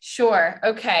 Sure.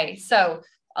 Okay. So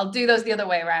I'll do those the other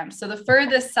way around. So the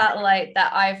furthest satellite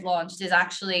that I've launched is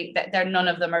actually, none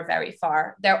of them are very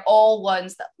far. They're all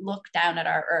ones that look down at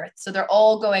our Earth. So they're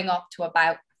all going up to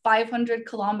about 500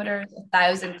 kilometers,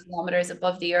 1,000 kilometers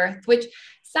above the Earth, which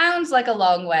sounds like a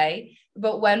long way.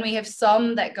 But when we have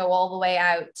some that go all the way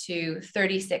out to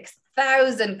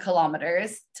 36,000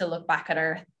 kilometers to look back at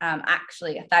Earth,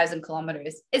 actually 1,000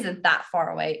 kilometers isn't that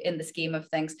far away in the scheme of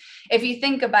things. If you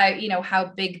think about, how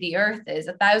big the Earth is,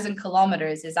 1,000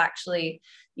 kilometers is actually,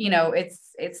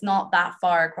 it's not that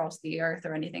far across the Earth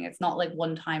or anything. It's not like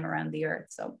one time around the Earth.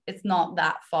 So it's not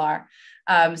that far.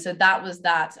 So that was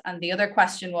that. And the other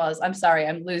question was, I'm sorry,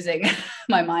 I'm losing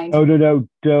my mind. Oh, no,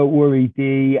 don't worry.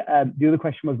 The other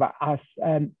question was about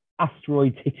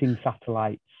asteroids hitting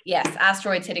satellites. Yes,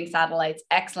 asteroids hitting satellites.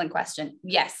 Excellent question.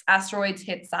 Yes, asteroids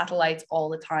hit satellites all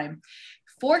the time.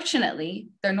 Fortunately,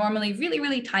 they're normally really,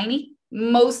 really tiny.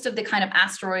 Most of the kind of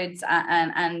asteroids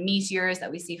and meteors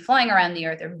that we see flying around the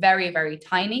Earth are very, very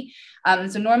tiny.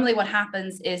 So normally what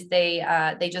happens is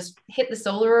they just hit the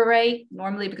solar array,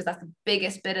 normally because that's the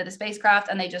biggest bit of the spacecraft,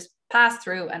 and they just pass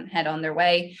through and head on their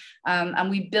way. And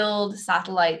we build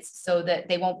satellites so that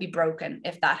they won't be broken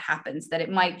if that happens, that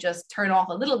it might just turn off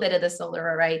a little bit of the solar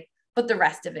array, but the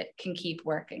rest of it can keep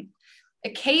working.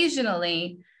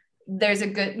 Occasionally, there's a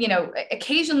good,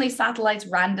 occasionally satellites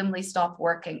randomly stop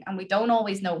working, and we don't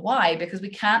always know why, because we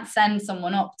can't send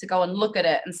someone up to go and look at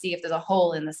it and see if there's a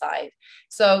hole in the side.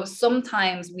 So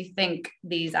sometimes we think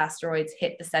these asteroids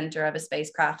hit the center of a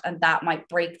spacecraft, and that might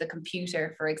break the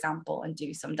computer, for example, and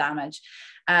do some damage.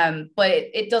 But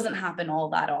it doesn't happen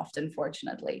all that often,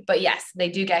 fortunately. But yes, they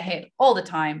do get hit all the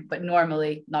time, but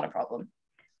normally not a problem.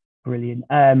 Brilliant.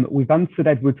 We've answered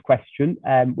Edward's question,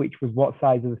 which was what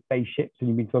size are the spaceships? And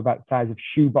you've been talking about the size of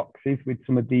shoe boxes with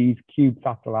some of these cube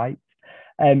satellites.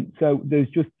 So there's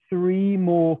just 3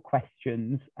 more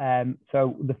questions.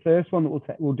 So the first one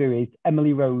that we'll do is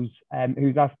Emily Rose,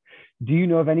 who's asked, do you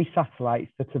know of any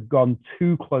satellites that have gone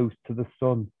too close to the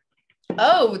sun?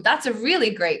 Oh, that's a really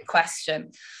great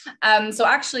question. So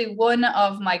actually, one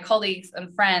of my colleagues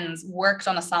and friends worked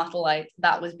on a satellite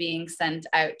that was being sent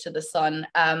out to the sun.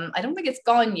 I don't think it's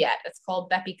gone yet. It's called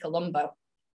Bepi Colombo.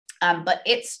 But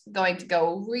it's going to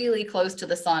go really close to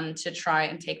the sun to try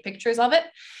and take pictures of it.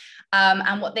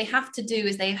 And what they have to do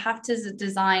is they have to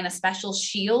design a special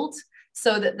shield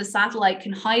so that the satellite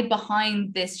can hide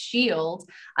behind this shield.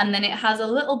 And then it has a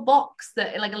little box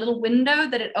that, like a little window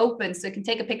that it opens, so it can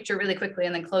take a picture really quickly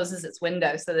and then closes its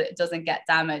window so that it doesn't get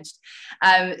damaged.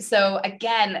 So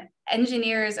again,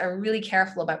 engineers are really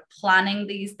careful about planning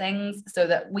these things so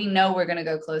that we know we're going to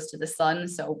go close to the sun.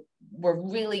 So we're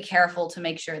really careful to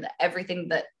make sure that everything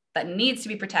that needs to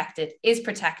be protected is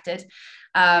protected.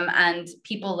 And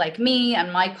people like me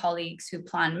and my colleagues who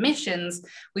plan missions,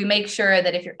 we make sure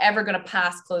that if you're ever going to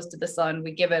pass close to the sun,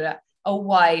 we give it a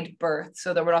wide berth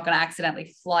so that we're not going to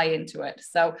accidentally fly into it.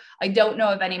 So I don't know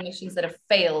of any missions that have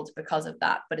failed because of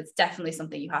that, but it's definitely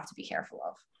something you have to be careful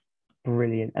of.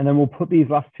 Brilliant. And then we'll put these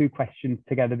last 2 questions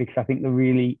together because I think they're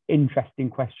really interesting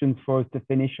questions for us to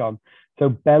finish on. So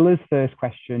Bella's first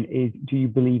question is, do you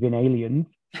believe in aliens?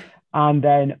 And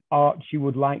then Archie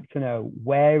would like to know,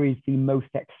 where is the most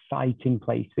exciting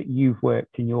place that you've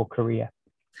worked in your career?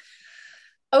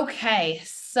 Okay,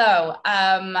 so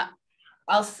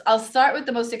I'll start with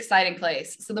the most exciting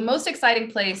place. So the most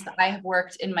exciting place that I have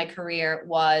worked in my career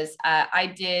was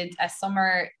I did a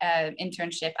summer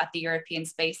internship at the European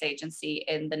Space Agency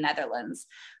in the Netherlands.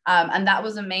 And that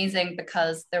was amazing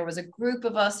because there was a group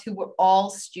of us who were all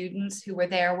students who were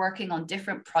there working on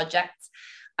different projects.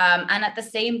 And at the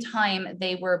same time,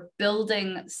 they were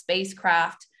building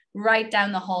spacecraft right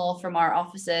down the hall from our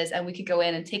offices, and we could go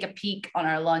in and take a peek on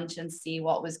our lunch and see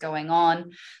what was going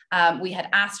on. We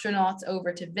had astronauts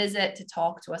over to visit to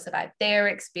talk to us about their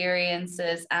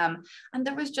experiences. And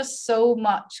there was just so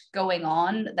much going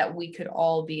on that we could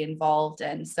all be involved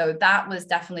in. So that was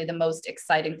definitely the most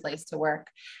exciting place to work.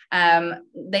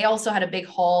 They also had a big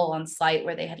hall on site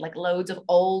where they had like loads of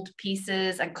old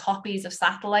pieces and copies of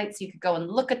satellites. You could go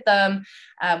and look at them,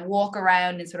 walk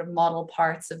around and sort of model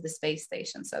parts of the space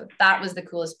station. So that was the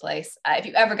coolest place. If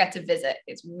you ever get to visit,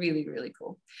 it's really, really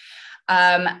cool.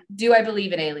 Do I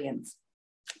believe in aliens?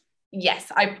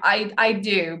 Yes, I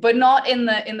do, but not in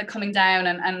the coming down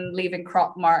and leaving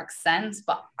crop marks sense.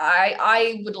 But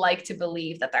I would like to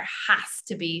believe that there has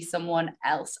to be someone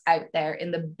else out there in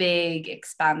the big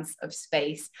expanse of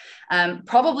space.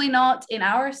 Probably not in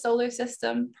our solar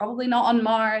system, probably not on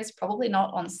Mars, probably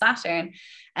not on Saturn,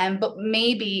 but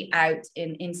maybe out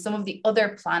in some of the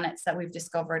other planets that we've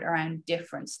discovered around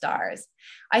different stars.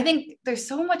 I think there's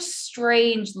so much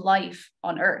strange life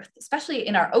on Earth, especially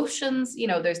in our oceans. You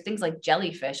know, there's things like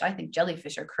jellyfish. I think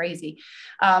jellyfish are crazy.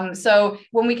 So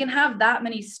when we can have that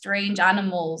many strange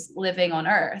animals living on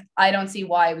Earth, I don't see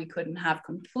why we couldn't have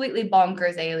completely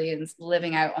bonkers aliens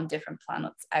living out on different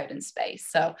planets out in space.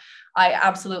 So I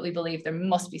absolutely believe there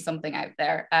must be something out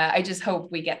there. I just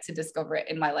hope we get to discover it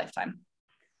in my lifetime.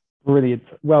 Brilliant.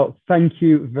 Well, thank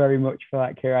you very much for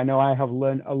that, Ciara. I know I have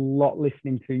learned a lot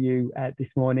listening to you this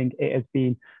morning. It has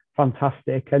been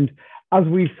fantastic. And as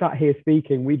we've sat here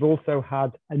speaking, we've also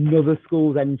had another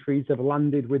school's entries have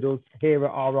landed with us here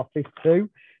at our office too.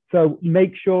 So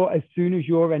make sure as soon as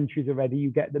your entries are ready,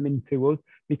 you get them into us,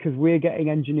 because we're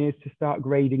getting engineers to start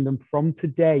grading them from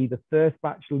today. The first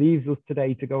batch leaves us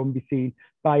today to go and be seen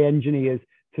by engineers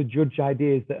to judge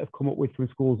ideas that have come up with from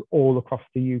schools all across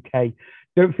the UK.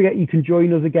 Don't forget, you can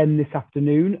join us again this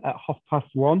afternoon at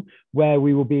 1:30, where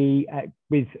we will be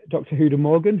with Dr. Huda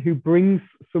Morgan, who brings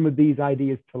some of these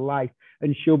ideas to life,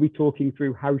 and she'll be talking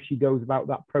through how she goes about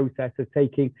that process of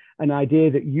taking an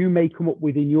idea that you may come up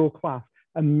with in your class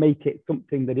and make it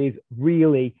something that is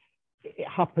really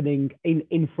happening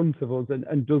in front of us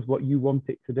and does what you want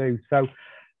it to do. So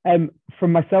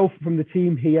from myself, from the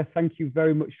team here, thank you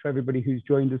very much to everybody who's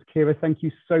joined us. Ciara, thank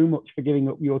you so much for giving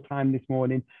up your time this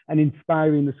morning and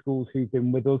inspiring the schools who've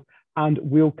been with us. and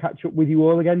we'll catch up with you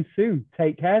all again soon.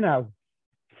 Take care now.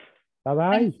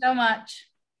 Bye-bye. Thanks so much.